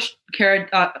ahead though,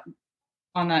 Kara,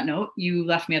 on that note, you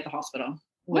left me at the hospital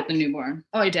with the newborn.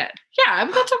 Oh, I did. Yeah,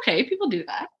 but that's okay. People do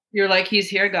that. You're like, he's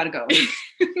here, gotta go.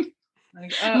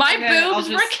 My boobs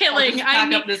were killing. I'll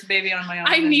pack up this baby on my own.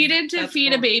 I needed to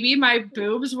feed a baby. My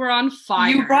boobs were on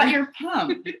fire. You brought your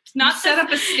pump. It's not set up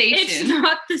a station. It's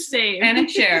not the same. And a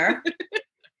chair.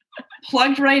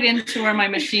 Plugged right into where my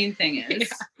machine thing is.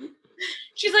 Yeah.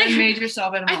 She's like, and made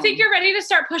yourself at home. I think you're ready to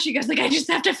start pushing. I was like, I just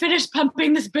have to finish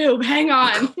pumping this boob. Hang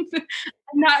on.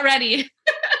 I'm not ready.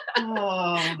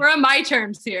 We're on my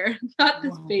terms here, not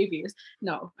this baby's.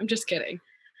 No, I'm just kidding.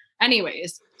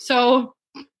 Anyways, so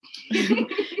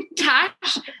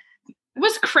Tash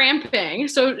was cramping.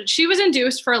 So she was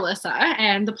induced for Alyssa,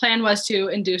 and the plan was to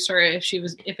induce her if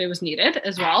it was needed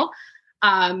as well.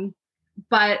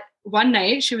 But one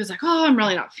night she was like, oh, I'm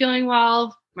really not feeling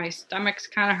well. My stomach's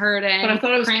kind of hurting. But I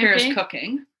thought it was Kara's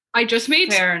cooking.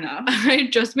 Fair enough. I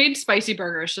just made spicy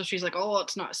burgers. So she's like, oh,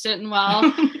 it's not sitting well.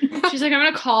 She's like, I'm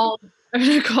going to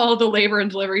call the labor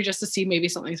and delivery just to see maybe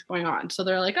something's going on. So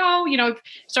they're like, oh,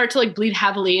 start to like bleed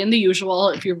heavily and the usual.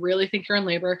 If you really think you're in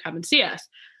labor, come and see us.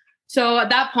 So at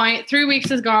that point, 3 weeks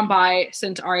has gone by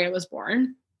since Arya was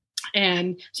born.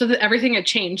 And so everything had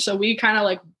changed. So we kind of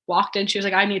like walked in. She was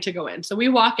like, I need to go in. So we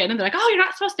walk in and they're like, oh, you're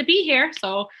not supposed to be here.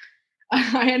 So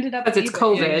I ended up. Because it's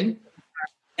COVID.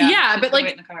 Yeah, but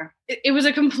like it was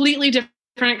a completely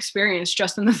different experience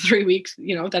just in the 3 weeks,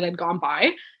 that had gone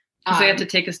by. Because they had to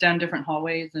take us down different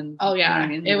hallways and. Oh yeah,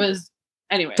 it was.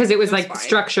 Anyway, because it was like fine.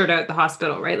 Structured out the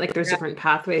hospital, right? Like there's different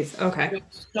pathways. Okay.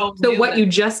 So what you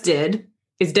just did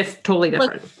is totally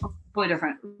different. Totally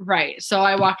different. Right. So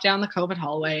I walked down the COVID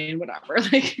hallway and whatever.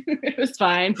 Like it was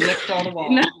fine. Licked all the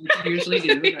walls. No. You usually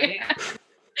do, right?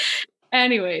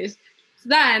 Anyways,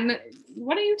 then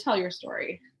why don't you tell your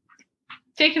story?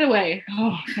 Take it away.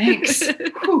 Oh, thanks.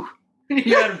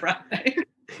 You're out of breath.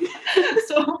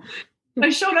 So I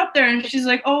showed up there and she's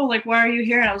like, oh, like, why are you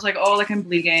here? And I was like, oh, like I'm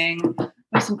bleeding. I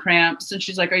have some cramps. And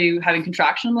she's like, are you having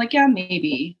contraction? I'm like, yeah,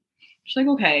 maybe. She's like,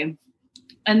 okay.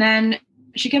 And then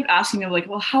she kept asking me like,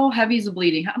 well, how heavy is the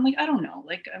bleeding? I'm like, I don't know.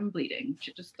 Like I'm bleeding.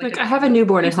 She just like I have a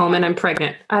newborn at home and I'm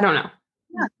pregnant. I don't know.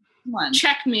 Yeah, come on.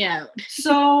 Check me out.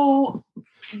 So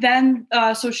then,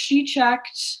 so she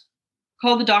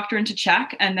called the doctor in to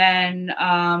check. And then,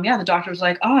 the doctor was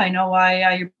like, oh, I know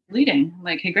why you're bleeding. I'm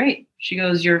like, hey, great. She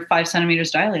goes, you're 5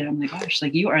 centimeters dilated. I'm like, gosh,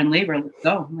 like you are in labor. Let's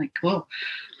go. I'm like, cool.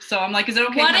 So I'm like, is it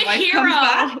okay? What a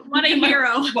hero. What a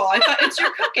hero. Well, I thought it's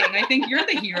your cooking. I think you're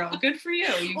the hero. Good for you.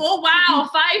 Oh, wow.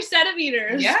 5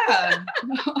 centimeters. Yeah.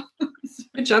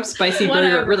 Good job, spicy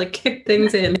burger. It really kicked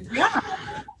things in. Yeah.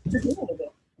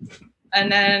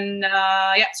 And then,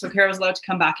 so Kara was allowed to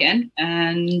come back in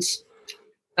and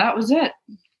that was it.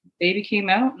 Baby came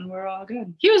out and we're all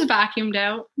good. He was vacuumed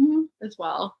out as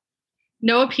well.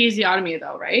 No episiotomy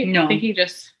though, right? No. I think he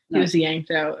was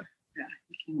yanked out.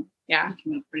 Yeah. He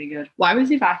came out pretty good. Why was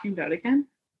he vacuumed out again?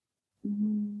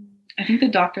 I think the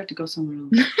doctor had to go somewhere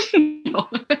else. No.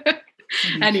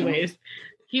 Anyways,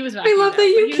 he was vacuumed I love that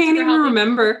you can't even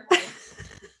remember.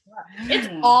 It's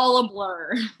all a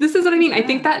blur. This is what I mean. I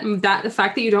think that the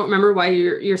fact that you don't remember why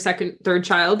your third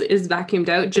child is vacuumed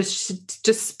out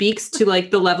just speaks to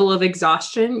like the level of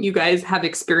exhaustion you guys have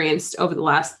experienced over the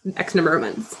last X number of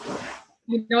months.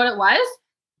 You know what it was?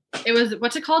 It was,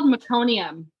 what's it called?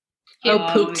 Meconium.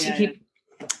 Pooped. Yeah.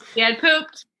 He had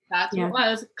pooped. That's what it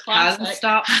was. Classic. Hasn't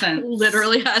stopped since.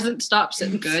 Literally hasn't stopped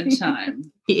since. Good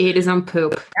time. He ate his own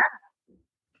poop. Yeah.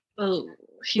 Oh,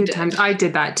 Good times. I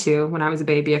did that too when I was a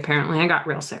baby. Apparently, I got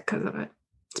real sick because of it.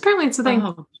 Apparently, it's a thing.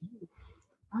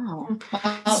 Oh.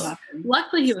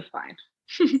 Luckily, he was fine.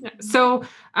 So,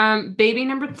 baby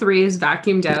number 3 is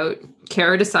vacuumed out.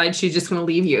 Kara decides she's just going to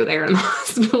leave you there in the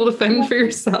hospital to fend for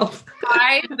yourself.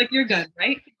 Like you're good,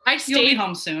 right? You'll be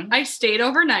home soon. I stayed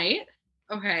overnight.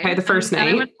 Okay. The first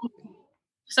night.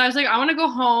 So I was like, I want to go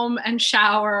home and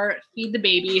shower, feed the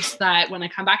baby so that when I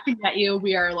come back to get you,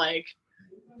 we are like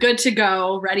good to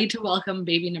go, ready to welcome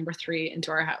baby number 3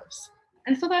 into our house.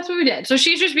 And so that's what we did. So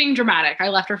she's just being dramatic. I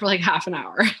left her for like half an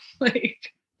hour.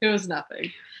 Like, it was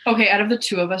nothing. Okay, out of the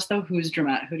two of us, though, who's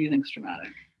dramatic? Who do you think's dramatic?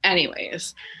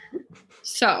 Anyways,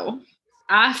 so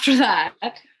after that,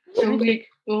 we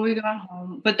got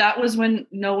home. But that was when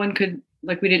no one could,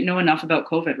 like, we didn't know enough about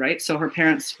COVID, right? So her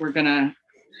parents were going to...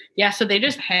 Yeah, so they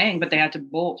just hang, but they had to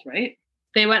bolt, right?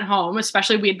 They went home,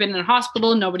 especially we had been in a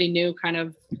hospital. Nobody knew kind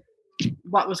of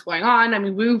what was going on. I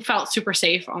mean, we felt super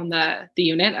safe on the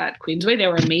unit at Queensway. They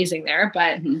were amazing there,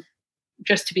 but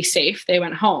just to be safe, they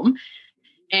went home.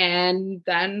 And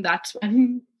then that's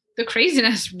when the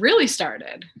craziness really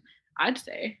started, I'd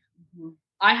say.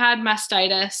 I had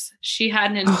mastitis. She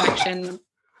had an infection.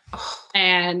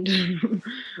 And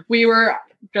we were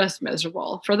just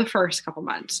miserable for the first couple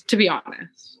months, to be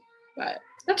honest. But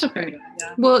that's okay.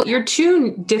 Yeah. Well, you're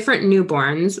 2 different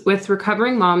newborns with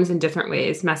recovering moms in different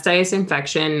ways, mastitis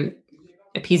infection,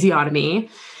 episiotomy,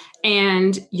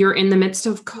 and you're in the midst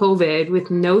of COVID with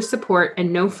no support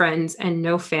and no friends and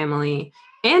no family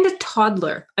and a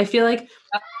toddler. I feel like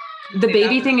the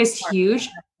baby thing is huge.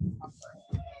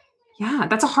 Yeah,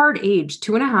 that's a hard age.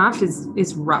 2.5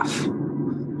 is rough.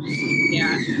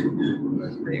 Yeah, it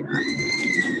was pretty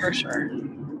rough for sure.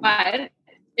 But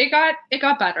it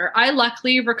got better. I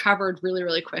luckily recovered really,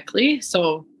 really quickly.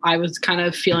 So I was kind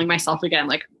of feeling myself again,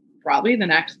 like probably the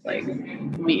next like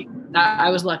week. I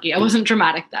was lucky. I wasn't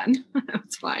dramatic then.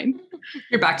 It's fine.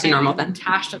 You're back to normal then.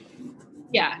 Tash,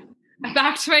 I'm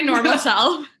back to my normal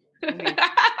self.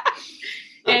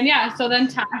 And yeah, so then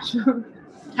Tash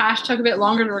took a bit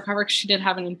longer to recover because she did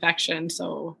have an infection.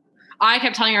 So I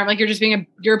kept telling her, I'm like,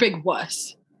 you're a big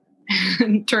wuss.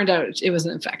 And turned out it was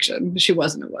an infection. She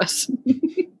wasn't a wuss.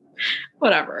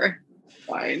 Whatever.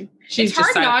 Fine. She's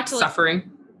just not suffering.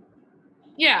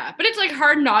 Yeah, but it's like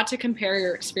hard not to compare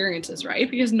your experiences, right?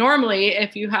 Because normally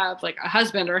if you have like a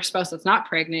husband or a spouse that's not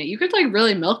pregnant, you could like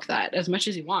really milk that as much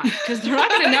as you want because they're not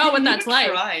going to know what that's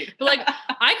like. Right. But like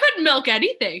I couldn't milk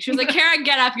anything. She was like, Kara,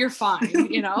 get up, you're fine,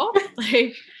 you know?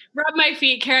 Like rub my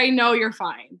feet, Kara, no, you're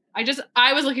fine.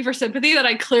 I was looking for sympathy that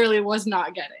I clearly was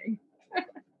not getting.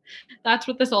 That's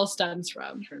what this all stems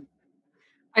from.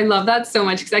 I love that so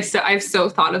much because I've so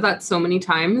thought of that so many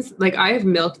times. Like I have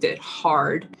milked it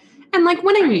hard. And like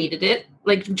when I needed it,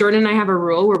 like Jordan and I have a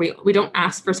rule where we don't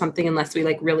ask for something unless we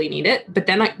like really need it. But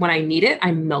then like when I need it,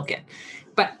 I milk it.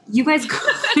 But you guys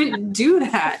couldn't do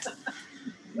that.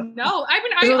 No, I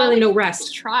mean, there's really no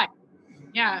rest. Tried.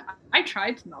 Yeah, I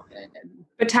tried to milk it.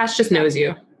 But Tash just knows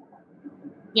you.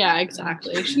 Yeah,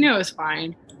 exactly. She knew it was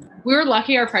fine. We were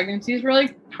lucky our pregnancies were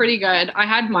like pretty good. I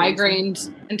had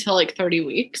migraines until like 30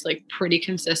 weeks, like pretty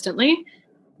consistently.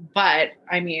 But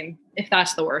I mean, if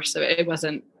that's the worst of it, it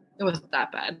wasn't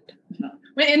that bad. No.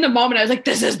 In the moment, I was like,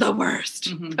 this is the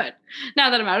worst. Mm-hmm. But now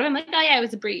that I'm out of it, I'm like, oh yeah, it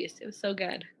was a breeze. It was so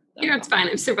good. So, it's fine.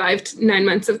 I've survived 9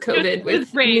 months of COVID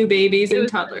with new babies and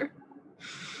toddler.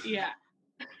 Yeah.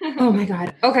 Oh my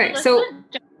God. Okay. So,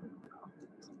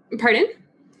 pardon?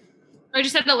 I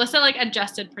just said Alyssa like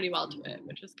adjusted pretty well to it,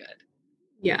 which was good.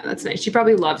 Yeah, that's nice. She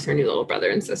probably loves her new little brother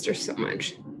and sister so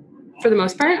much. For the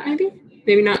most part,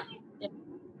 maybe not.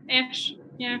 Ish.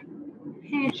 Yeah.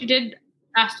 She did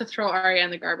ask to throw Aria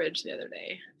in the garbage the other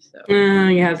day. So.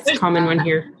 Yeah, it's a common one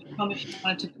here. She told me she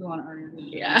wanted to poo on Aria.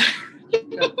 Yeah.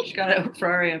 She got it out for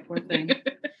Aria, poor thing.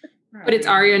 But it's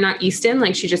Aria, not Easton.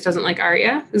 Like she just doesn't like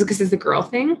Aria. Is it because it's the girl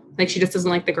thing? Like she just doesn't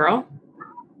like the girl?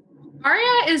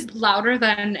 Aria is louder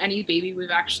than any baby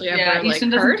we've actually ever like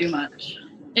Easton heard. Doesn't do much.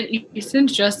 And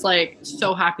Easton's just like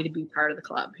so happy to be part of the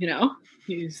club, you know?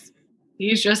 He's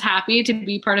just happy to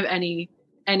be part of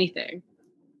anything.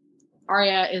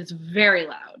 Aria is very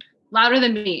loud. Louder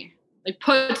than me. Like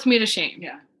puts me to shame.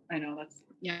 Yeah, I know.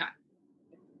 Yeah.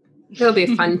 It'll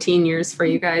be fun teen years for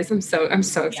you guys. I'm so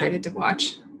excited to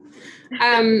watch.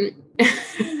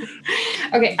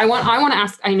 Okay, I want to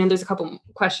ask, I know there's a couple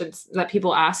questions that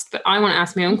people asked, but I want to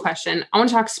ask my own question. I want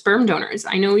to talk sperm donors.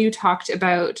 I know you talked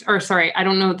about, or sorry, I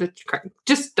don't know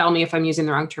just tell me if I'm using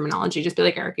the wrong terminology. Just be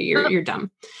like, Erica, you're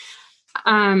dumb.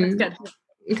 That's good.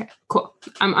 Okay, cool.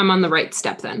 I'm on the right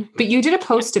step then. But you did a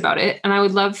post about it, and I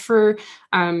would love for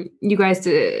you guys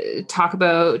to talk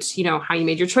about, how you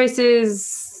made your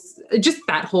choices, just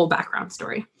that whole background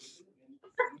story.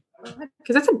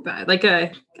 Because that's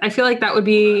I feel like that would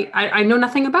be, I know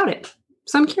nothing about it.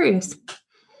 So I'm curious.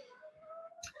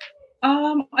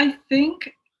 I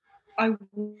think I'm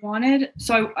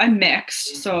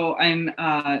mixed. So I'm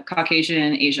Caucasian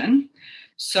and Asian.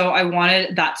 So I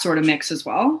wanted that sort of mix as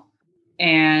well.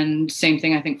 And same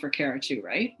thing, I think, for Kara too,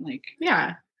 right?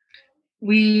 Yeah.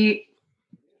 We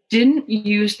didn't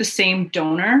use the same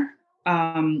donor,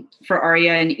 for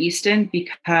Aria and Easton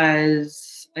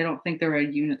because I don't think there are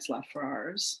units left for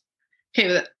ours.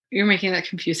 Okay, you're making that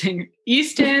confusing.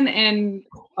 Easton and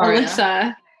Aria.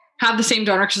 Alyssa have the same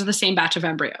donor because of the same batch of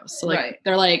embryos. So like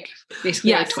they're like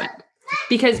basically like twins.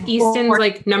 Because Easton's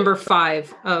like number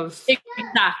 5 of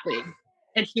exactly.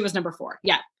 And he was number 4.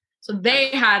 Yeah. So they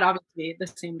had obviously the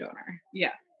same donor.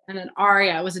 Yeah. And then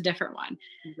Aria was a different one.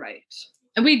 Right.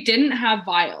 And we didn't have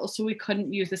vials, so we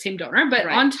couldn't use the same donor. But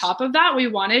on top of that, we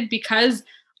wanted, because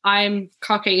I'm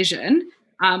Caucasian,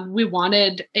 we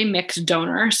wanted a mixed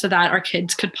donor so that our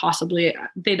kids could possibly,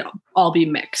 they'd all be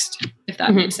mixed, if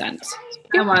that makes sense.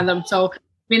 I wanted them. So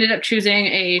we ended up choosing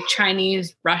a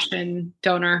Chinese Russian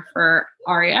donor for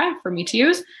Aria for me to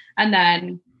use. And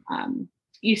then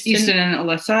Easton and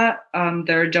Alyssa,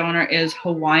 their donor is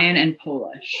Hawaiian and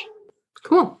Polish.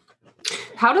 Cool.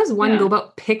 How does one go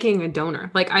about picking a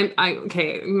donor? Like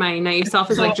okay, my naive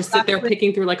self is like just sit there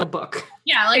picking through like a book.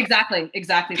 Yeah, like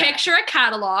exactly. Picture a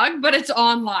catalog, but it's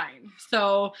online.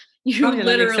 So you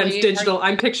literally that makes sense. Digital.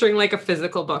 I'm picturing like a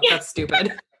physical book. That's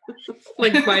stupid.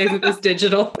 Like, why isn't this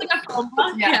digital?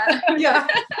 Yeah.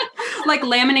 Like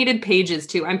laminated pages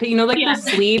too. Like the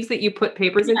sleeves that you put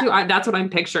papers into. That's what I'm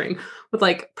picturing with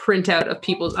like printout of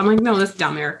people's. I'm like, no, that's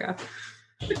dumb, Erica.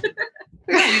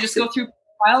 You just go through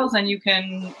files and you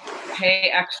can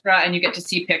pay extra and you get to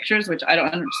see pictures, which I don't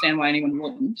understand why anyone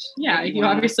wouldn't. Yeah, you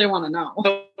obviously want to know.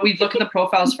 But we look at the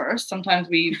profiles first. Sometimes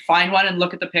we find one and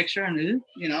look at the picture and and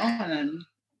then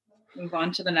move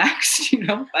on to the next,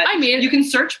 But I mean, you can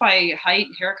search by height,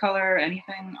 hair color,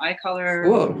 anything, eye color.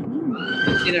 Whoa.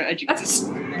 Either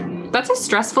education. That's a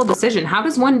stressful decision. How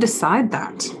does one decide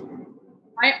that?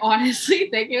 I honestly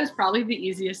think it was probably the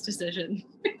easiest decision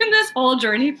in this whole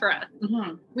journey for us.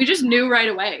 Mm-hmm. We just knew right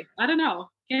away. I don't know.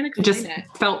 Can't explain it.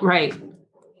 Felt right.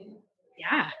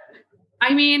 Yeah.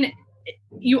 I mean,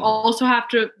 you also have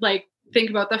to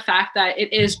think about the fact that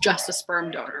it is just a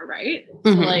sperm donor, right?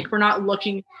 Mm-hmm. So we're not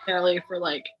looking necessarily for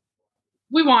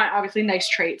we want obviously nice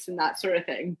traits and that sort of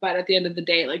thing. But at the end of the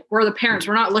day, we're the parents.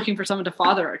 We're not looking for someone to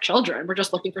father our children. We're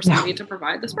just looking for somebody to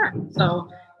provide the sperm. So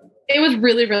it was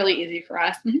really, really easy for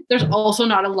us. Mm-hmm. There's also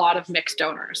not a lot of mixed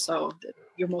donors. So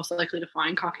you're most likely to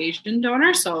find Caucasian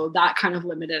donors. So that kind of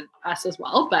limited us as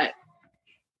well. But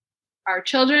our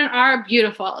children are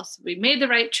beautiful. So we made the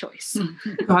right choice.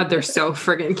 God, they're so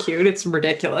friggin' cute. It's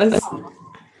ridiculous.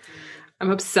 I'm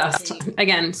obsessed.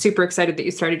 Again, super excited that you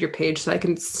started your page so I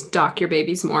can stalk your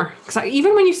babies more. Because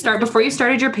even when before you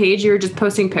started your page, you were just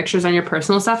posting pictures on your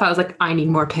personal stuff. I was like, I need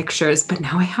more pictures, but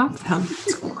now I have them.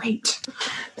 It's great.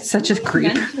 Such a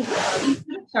creep.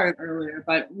 Started earlier,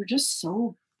 but we're just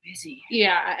so busy.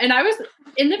 Yeah, and I was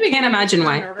in the beginning. Can't imagine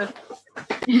why.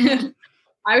 Nervous.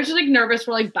 I was just nervous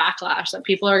for backlash that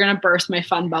people are going to burst my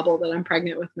fun bubble that I'm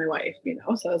pregnant with my wife,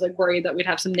 So I was worried that we'd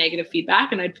have some negative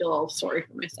feedback and I'd feel all sorry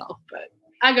for myself, but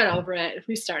I got over it if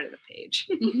we started a page.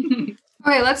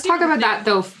 Okay, let's talk about that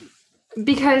though,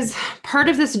 because part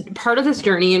of this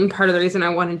journey and part of the reason I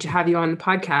wanted to have you on the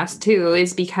podcast too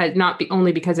is because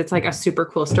only because it's a super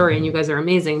cool story and you guys are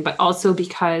amazing, but also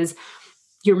because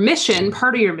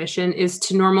part of your mission is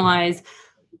to normalize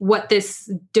what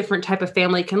this different type of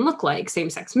family can look like,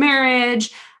 same-sex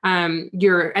marriage, and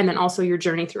then also your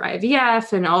journey through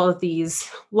IVF and all of these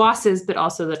losses, but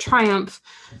also the triumph.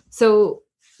 So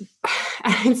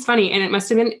it's funny. And it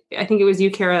must've been, I think it was you,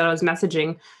 Kara, that I was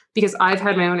messaging because I've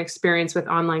had my own experience with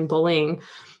online bullying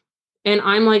and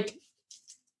I'm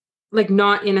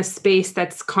not in a space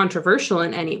that's controversial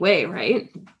in any way. Right.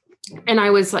 And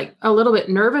I was a little bit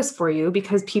nervous for you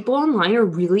because people online are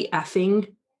really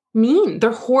effing mean.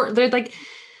 They're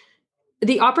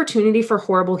the opportunity for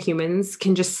horrible humans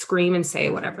can just scream and say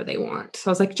whatever they want. So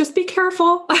I was like, just be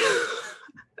careful.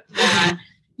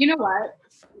 You know what?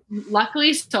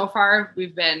 Luckily, so far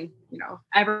we've been,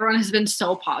 everyone has been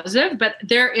so positive, but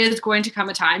there is going to come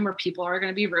a time where people are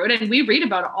going to be rude. And we read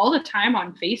about it all the time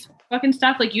on Facebook and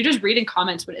stuff. You just read in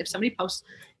comments, but if somebody posts,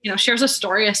 shares a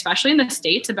story, especially in the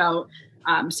States about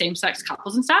same-sex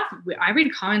couples and stuff, I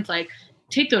read comments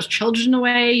take those children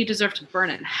away. You deserve to burn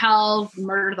in hell,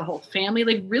 murder the whole family,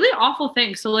 really awful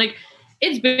things. So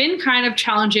it's been kind of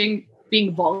challenging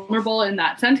being vulnerable in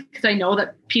that sense, because I know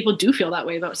that people do feel that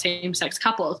way about same-sex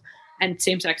couples and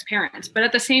same-sex parents. But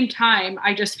at the same time,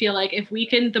 I just feel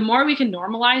the more we can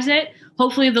normalize it,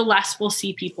 hopefully the less we'll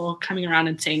see people coming around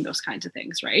and saying those kinds of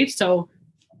things. Right. So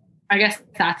I guess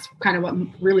that's kind of what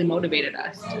really motivated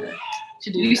us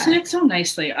to do You said it so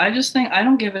nicely. I just think I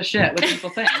don't give a shit what people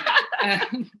think.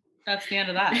 And that's the end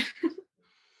of that.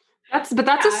 That's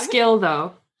a skill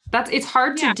though. it's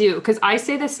hard to do because I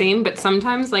say the same, but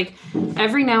sometimes like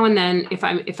every now and then if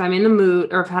I'm in the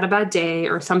mood or I've had a bad day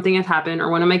or something has happened or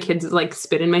one of my kids like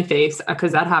spit in my face,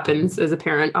 because that happens as a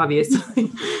parent,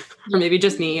 obviously, or maybe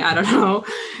just me, I don't know.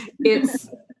 It's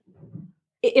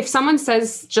if someone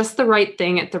says just the right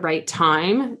thing at the right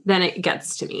time, then it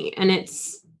gets to me, and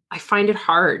I find it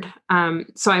hard.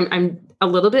 So I'm a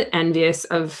little bit envious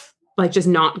of like just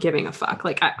not giving a fuck.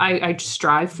 Like I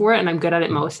strive for it and I'm good at it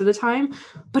most of the time,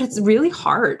 but it's really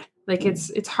hard. Like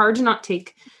it's hard to not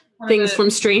take things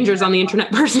from strangers on the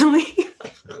internet personally.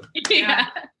 Yeah.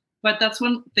 But that's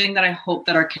one thing that I hope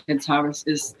that our kids have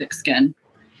is thick skin,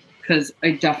 because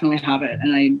I definitely have it.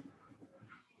 And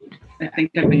I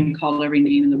think I've been called every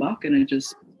name in the book, and it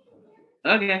just,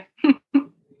 okay,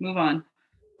 move on.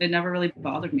 It never really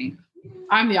bothered me.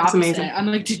 I'm the opposite. I'm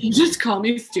like, did you just call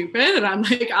me stupid? And I'm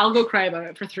like, I'll go cry about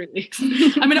it for 3 weeks.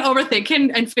 I'm going to overthink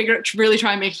and really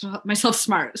try and make myself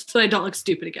smart so that I don't look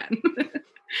stupid again.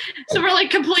 So we're like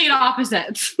complete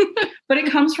opposites. But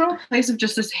it comes from a place of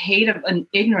just this hate of an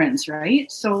ignorance,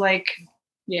 right? So like,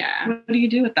 yeah, what do you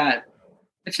do with that?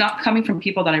 It's not coming from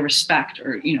people that I respect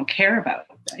or, care about,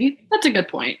 right? That's a good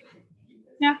point.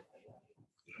 Yeah.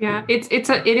 Yeah, it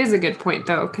is a good point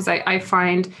though, because I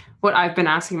find what I've been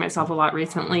asking myself a lot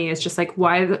recently is just like,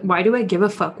 why do I give a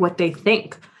fuck what they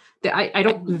think? I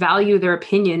don't value their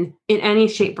opinion in any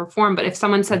shape or form. But if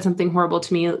someone said something horrible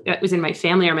to me that was in my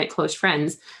family or my close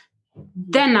friends,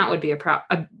 then that would be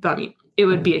it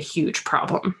would be a huge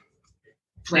problem.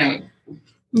 Right.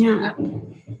 Yeah.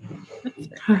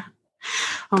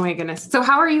 Oh my goodness. So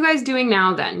how are you guys doing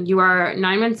now then? You are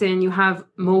 9 months in, you have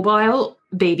mobile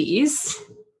babies,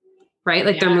 right?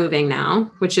 Like they're moving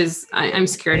now, which is, I'm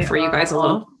scared for you guys a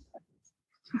little.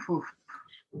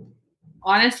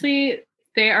 Honestly,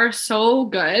 they are so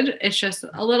good. It's just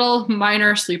a little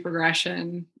minor sleep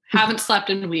regression. Haven't slept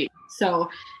in weeks. So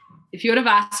if you would have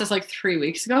asked us like 3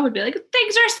 weeks ago, we'd be like,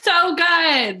 things are so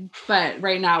good. But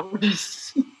right now we're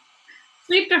just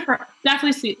sleep deprived.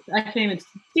 Definitely sleep. I can't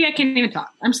even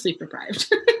talk. I'm sleep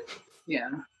deprived. Yeah.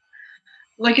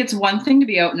 Like it's one thing to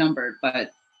be outnumbered,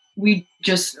 but I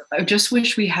just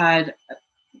wish we had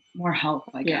more help,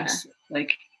 I guess. Yeah.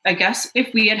 Like, I guess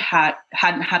if we hadn't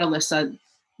had Alyssa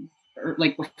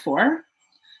like before,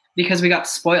 because we got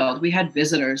spoiled, we had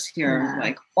visitors here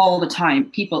like all the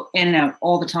time, people in and out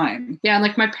all the time. Yeah. And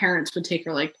like my parents would take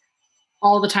her like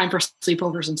all the time for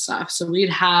sleepovers and stuff. So we'd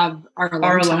have our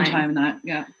alone time in that.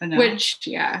 Yeah.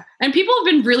 And people have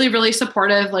been really, really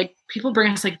supportive. Like people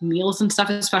bring us like meals and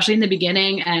stuff, especially in the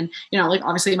beginning. And, like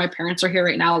obviously my parents are here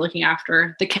right now looking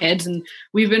after the kids. And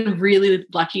we've been really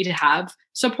lucky to have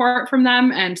support from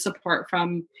them and support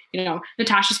from,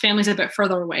 Natasha's family's a bit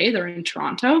further away. They're in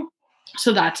Toronto.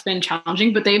 So that's been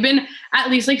challenging, but they've been at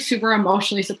least like super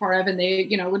emotionally supportive, and they,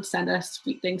 would send us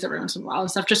sweet things every once in a while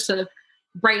and stuff just to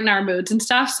brighten our moods and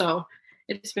stuff. So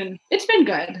it's been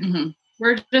good. Mm-hmm.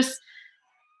 We're just,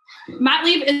 mat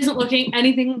leave isn't looking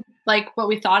anything like what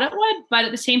we thought it would, but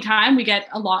at the same time, we get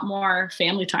a lot more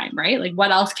family time, right? Like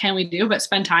what else can we do but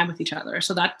spend time with each other?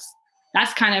 So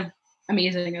that's kind of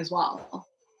amazing as well.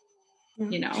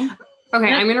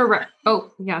 Okay. I'm going to,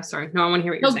 oh yeah, sorry. No, I want to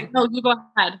hear what you're saying. No, you go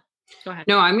ahead. Go ahead.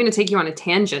 No, I'm going to take you on a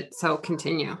tangent. So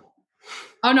continue.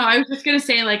 Oh no, I was just going to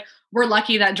say like, we're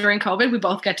lucky that during COVID, we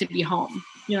both get to be home.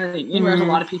 Whereas a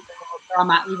lot of people are on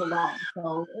mat leave alone.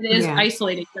 So it is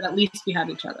isolating, but at least we have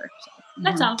each other. So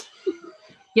that's all.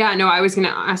 Yeah, no, I was going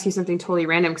to ask you something totally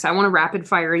random because I want to rapid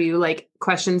fire you like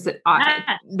questions that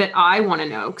I want to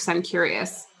know because I'm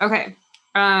curious. Okay.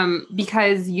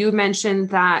 Because you mentioned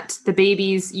that the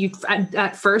babies,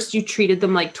 at first you treated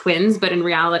them like twins, but in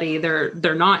reality,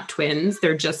 they're not twins.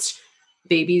 They're just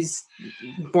babies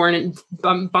born in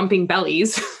bumping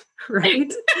bellies.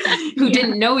 Right? Who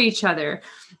didn't know each other.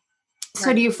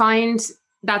 So do you find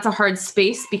that's a hard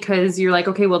space because you're like,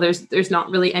 okay, well, there's not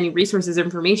really any resources or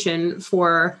information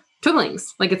for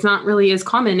twiblings. Like it's not really as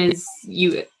common as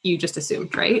you just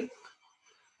assumed, right?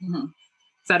 Mm-hmm.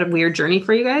 Is that a weird journey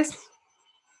for you guys?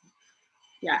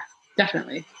 Yeah,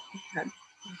 definitely.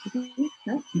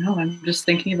 No, I'm just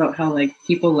thinking about how like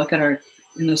people look at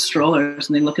in the strollers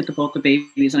and they look at both the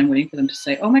babies and I'm waiting for them to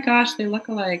say, oh my gosh, they look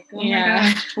alike. Oh my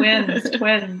gosh,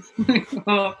 twins.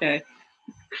 Oh, okay.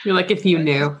 You're like, if you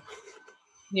knew.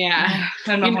 Yeah.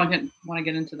 I don't know if I want to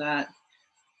get into that.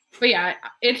 But yeah,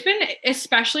 it's been,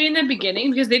 especially in the beginning,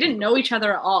 because they didn't know each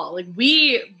other at all. Like,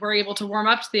 we were able to warm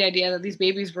up to the idea that these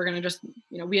babies were going to just,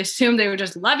 we assumed they would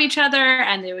just love each other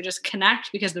and they would just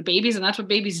connect because they're babies and that's what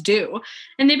babies do.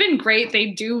 And they've been great. They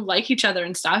do like each other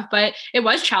and stuff, but it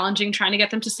was challenging trying to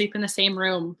get them to sleep in the same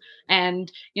room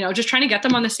and, just trying to get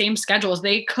them on the same schedules.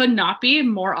 They could not be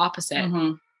more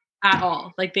opposite. At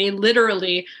all. Like, they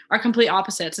literally are complete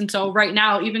opposites. And so right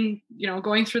now, even,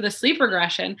 going through the sleep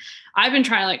regression, I've been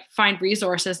trying to like find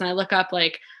resources, and I look up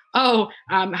like, how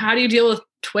do you deal with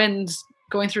twins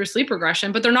going through sleep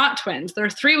regression? But they're not twins. They're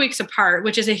 3 weeks apart,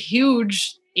 which is a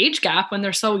huge age gap when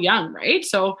they're so young. Right.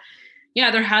 So yeah,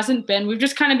 we've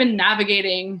just kind of been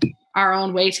navigating our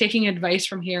own way, taking advice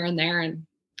from here and there and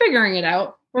figuring it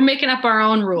out. We're making up our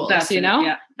own rules,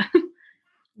 Yeah.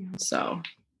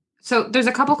 So there's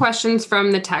a couple questions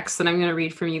from the text that I'm going to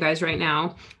read from you guys right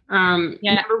now.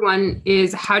 Number one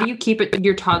is, how do you keep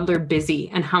your toddler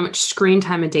busy, and how much screen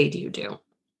time a day do you do?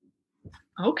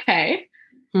 Okay.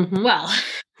 Well,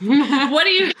 what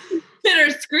do you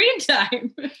consider screen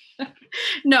time?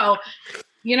 No,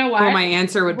 you know what? Well, my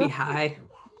answer would be high.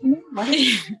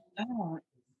 Oh,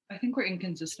 I think we're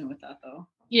inconsistent with that though.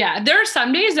 Yeah. There are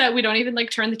some days that we don't even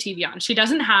like turn the TV on. She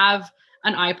doesn't have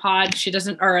an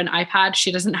iPod. Or an iPad.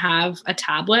 She doesn't have a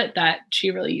tablet that she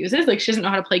really uses. Like, she doesn't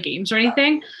know how to play games or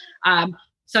anything.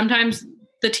 Sometimes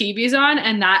the TV's on,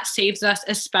 and that saves us,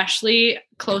 especially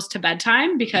close to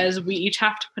bedtime, because we each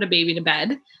have to put a baby to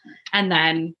bed. And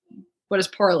then what does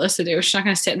poor Alyssa do? She's not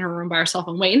going to sit in her room by herself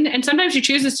and wait. And sometimes she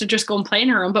chooses to just go and play in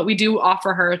her room, but we do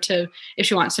offer her to, if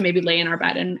she wants to, maybe lay in our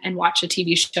bed and watch a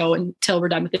TV show until we're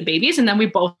done with the babies. And then we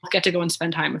both get to go and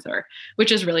spend time with her,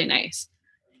 which is really nice.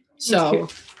 So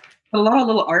a lot of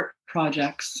little art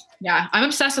projects. Yeah, I'm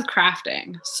obsessed with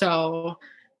crafting. So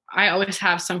I always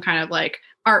have some kind of like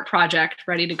art project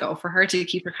ready to go for her to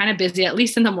keep her kind of busy, at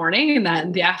least in the morning, and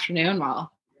then the afternoon,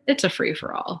 well, it's a free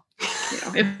for all.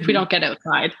 If we don't get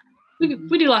outside,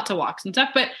 we do lots of walks and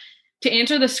stuff. But to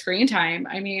answer the screen time,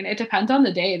 I mean, it depends on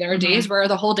the day. There are days where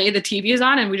the whole day the TV is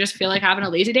on and we just feel like having a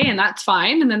lazy day, and that's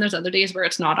fine. And then there's other days where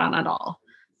it's not on at all.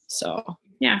 So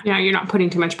yeah, you're not putting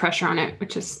too much pressure on it,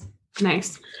 which is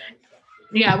nice.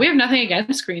 Yeah, we have nothing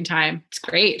against screen time. It's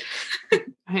great.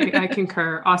 I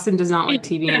concur. Austin does not like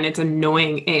TV, and it's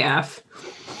annoying AF.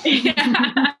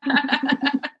 Yeah.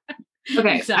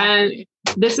 Okay, exactly.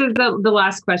 This is the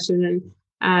last question,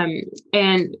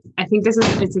 and I think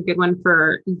it's a good one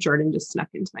for Jordan. Just snuck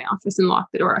into my office and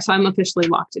locked the door, so I'm officially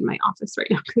locked in my office right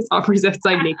now because Aubrey's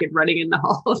outside naked running in the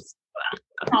halls.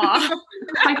 I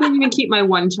can't even keep my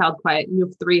one child quiet. You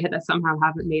have three that somehow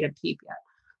haven't made a peep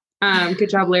yet. Good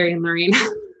job, Larry and Lorraine.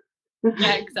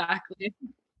 Yeah, exactly.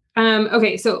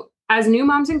 Okay, so as new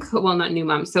moms not new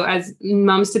moms, so as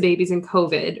moms to babies in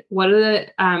COVID, what are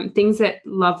the things that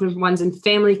loved ones and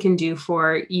family can do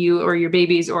for you or your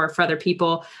babies or for other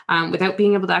people without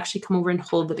being able to actually come over and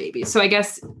hold the baby? So I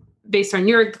guess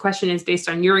the question is based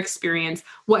on your experience,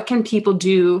 what can people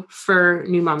do for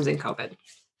new moms in COVID?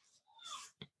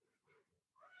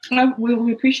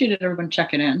 We appreciated everyone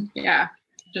checking in. Yeah.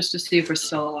 Just to see if we're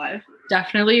still alive.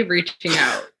 Definitely reaching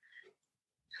out.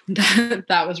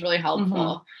 That was really helpful.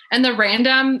 Mm-hmm. And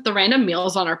the random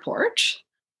meals on our porch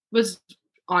was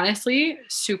honestly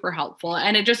super helpful.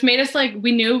 And it just made us like,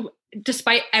 we knew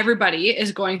despite everybody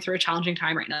is going through a challenging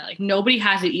time right now, like nobody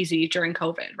has it easy during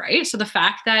COVID, right? So the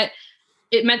fact that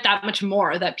it meant that much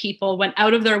more that people went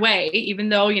out of their way, even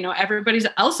though, everybody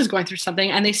else is going through something,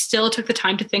 and they still took the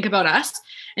time to think about us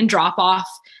and drop off,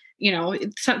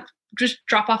 just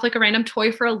drop off like a random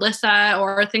toy for Alyssa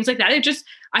or things like that.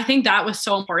 I think that was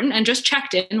so important, and just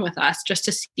checked in with us just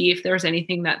to see if there was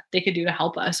anything that they could do to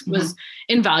help us was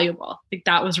invaluable. Like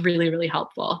that was really, really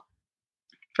helpful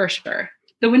for sure.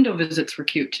 The window visits were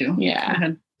cute too. Yeah. We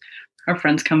had our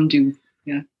friends come do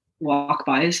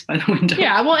walk-bys by the window.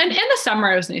 Yeah. Well, and in the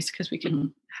summer it was nice because we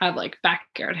could have like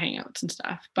backyard hangouts and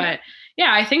stuff. But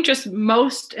yeah, I think just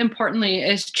most importantly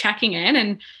is checking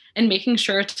in and making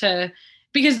sure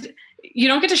because you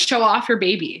don't get to show off your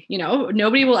baby,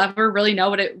 nobody will ever really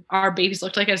know what our babies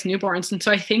looked like as newborns. And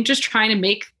so I think just trying to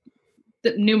make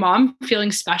the new mom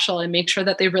feeling special and make sure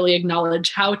that they really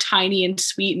acknowledge how tiny and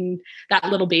sweet and that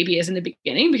little baby is in the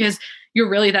beginning, because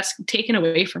that's taken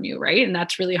away from you. Right. And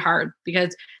that's really hard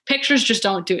because pictures just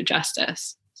don't do it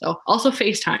justice. So also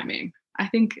FaceTiming, I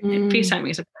think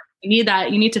FaceTiming is important. You need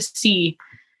that. You need to see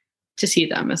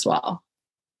them as well.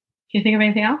 Can you think of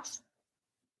anything else?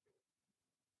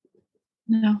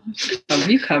 No. Oh,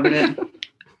 you covered it.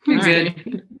 You're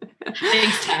good.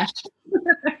 Thanks, Tash.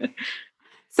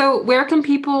 So where can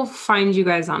people find you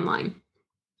guys online?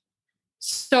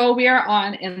 So we are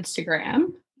on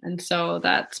Instagram And so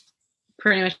that's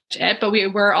pretty much it. But we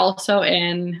were also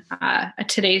in a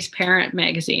Today's Parent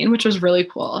magazine, which was really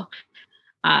cool.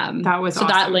 That was so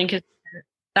awesome.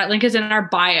 that link is in our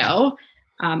bio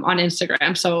on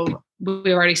Instagram. So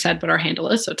we already said what our handle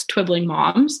is. So it's Twibling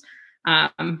Moms.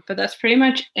 But that's pretty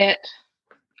much it.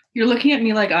 You're looking at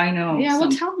me like I know. Yeah,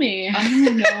 well, tell me. I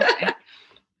don't know.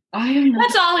 I don't know.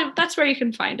 That's all. That's where you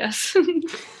can find us.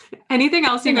 Anything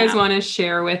else you guys want to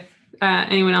share with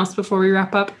anyone else before we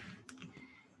wrap up?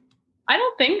 I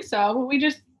don't think so. Will we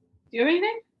just do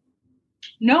anything?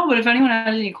 No, but if anyone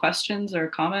has any questions or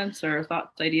comments or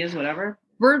thoughts, ideas, whatever,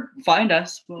 find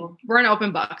us. We're an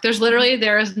open book.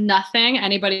 There is nothing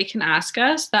anybody can ask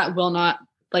us that will not,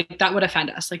 like, that would offend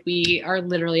us. Like, we are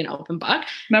literally an open book.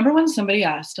 Remember when somebody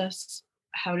asked us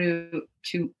how do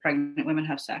two pregnant women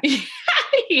have sex?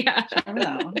 Yeah. Remember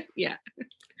that one? Yeah.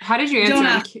 How did you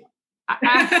answer?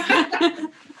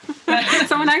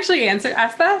 Someone actually asked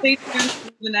that?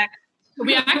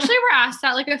 We actually were asked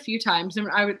that like a few times, and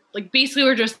I would like basically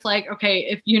we're just like, okay,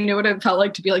 if you knew what it felt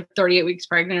like to be like 38 weeks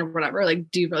pregnant or whatever,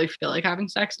 like, do you really feel like having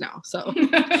sex? No. So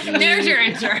there's your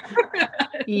answer.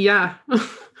 Yeah.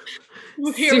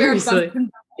 Seriously.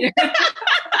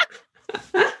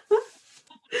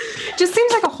 Just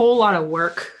seems like a whole lot of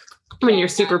work when you're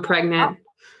super pregnant.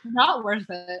 Not worth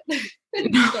it.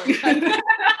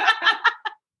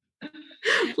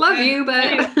 Love you,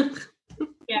 but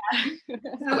yeah.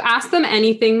 So ask them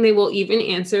anything. They will even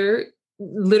answer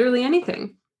literally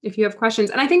anything if you have questions.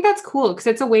 And I think that's cool because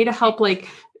it's a way to help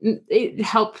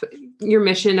help your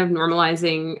mission of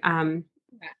normalizing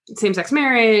same-sex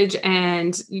marriage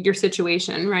and your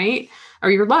situation, right?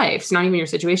 Or your lives, not even your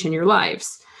situation, your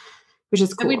lives, which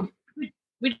is cool.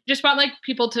 We just want like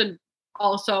people to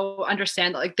also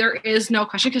understand that like there is no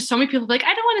question, because so many people are like,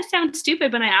 I don't want to sound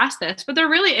stupid when I ask this, but there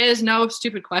really is no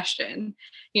stupid question.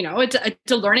 You know, it's a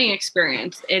learning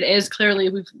experience. It is clearly,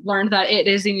 we've learned that it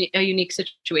is a unique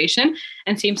situation,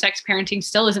 and same-sex parenting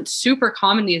still isn't super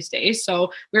common these days.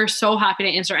 So we're so happy to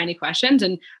answer any questions,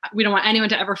 and we don't want anyone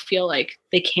to ever feel like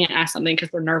they can't ask something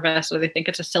because they're nervous or they think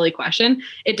it's a silly question.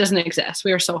 It doesn't exist.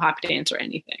 We are so happy to answer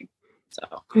anything. So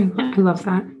I love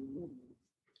that.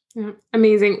 Yeah.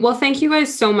 Amazing. Well, thank you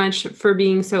guys so much for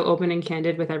being so open and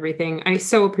candid with everything. I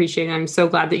so appreciate it. I'm so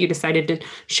glad that you decided to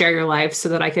share your life so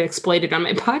that I could exploit it on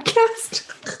my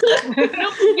podcast.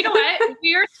 You know what?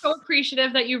 We are so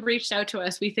appreciative that you reached out to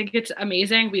us. We think it's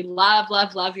amazing. We love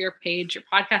your page, your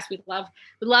podcast. We love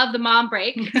the Mom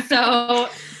Break. So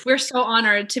we're so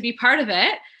honored to be part of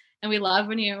it. And we love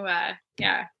when you,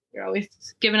 you're always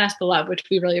giving us the love, which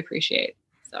we really appreciate.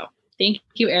 So thank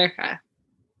you, Erica.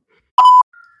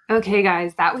 Okay,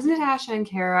 guys, that was Natasha and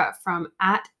Kara from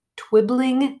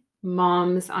 @Twibling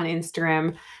Moms on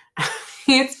Instagram.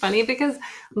 It's funny because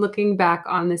looking back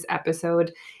on this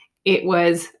episode, it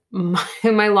was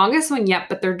my longest one yet,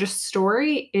 but their just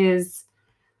story it's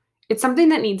something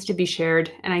that needs to be shared.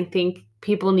 And I think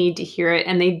people need to hear it.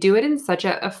 And they do it in such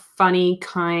a funny,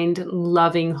 kind,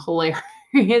 loving,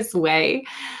 hilarious way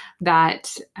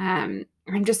that I'm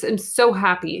so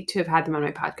happy to have had them on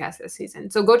my podcast this season.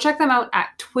 So go check them out at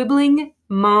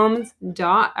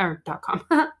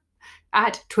twiblingmoms.com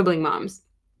at twiblingmoms.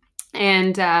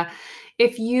 And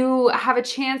if you have a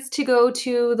chance to go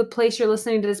to the place you're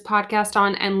listening to this podcast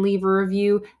on and leave a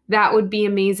review, that would be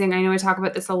amazing. I know I talk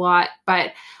about this a lot,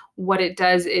 but what it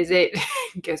does is it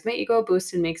gives my ego a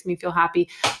boost and makes me feel happy,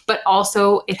 but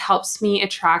also it helps me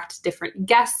attract different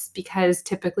guests, because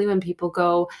typically when people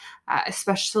go,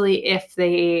 especially if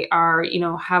they are,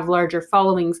 have larger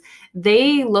followings,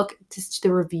 they look to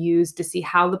the reviews to see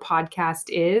how the podcast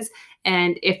is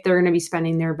and if they're going to be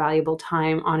spending their valuable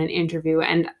time on an interview.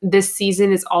 And this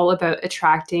season is all about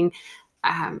attracting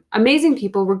amazing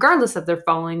people, regardless of their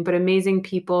following, but amazing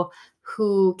people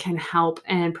who can help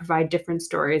and provide different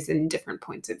stories and different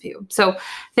points of view. So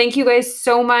thank you guys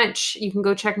so much. You can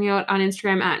go check me out on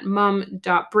Instagram at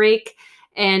mum.break.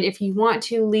 And if you want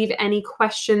to leave any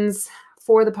questions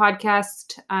for the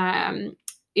podcast,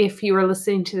 if you are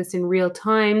listening to this in real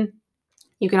time,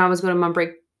 you can always go to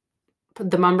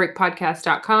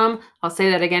themomBreakpodcast.com. I'll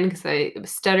say that again because I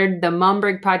stuttered,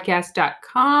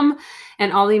 themomBreakpodcast.com,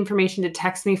 and all the information to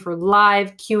text me for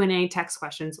live Q&A text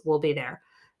questions will be there.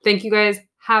 Thank you guys.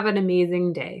 Have an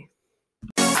amazing day.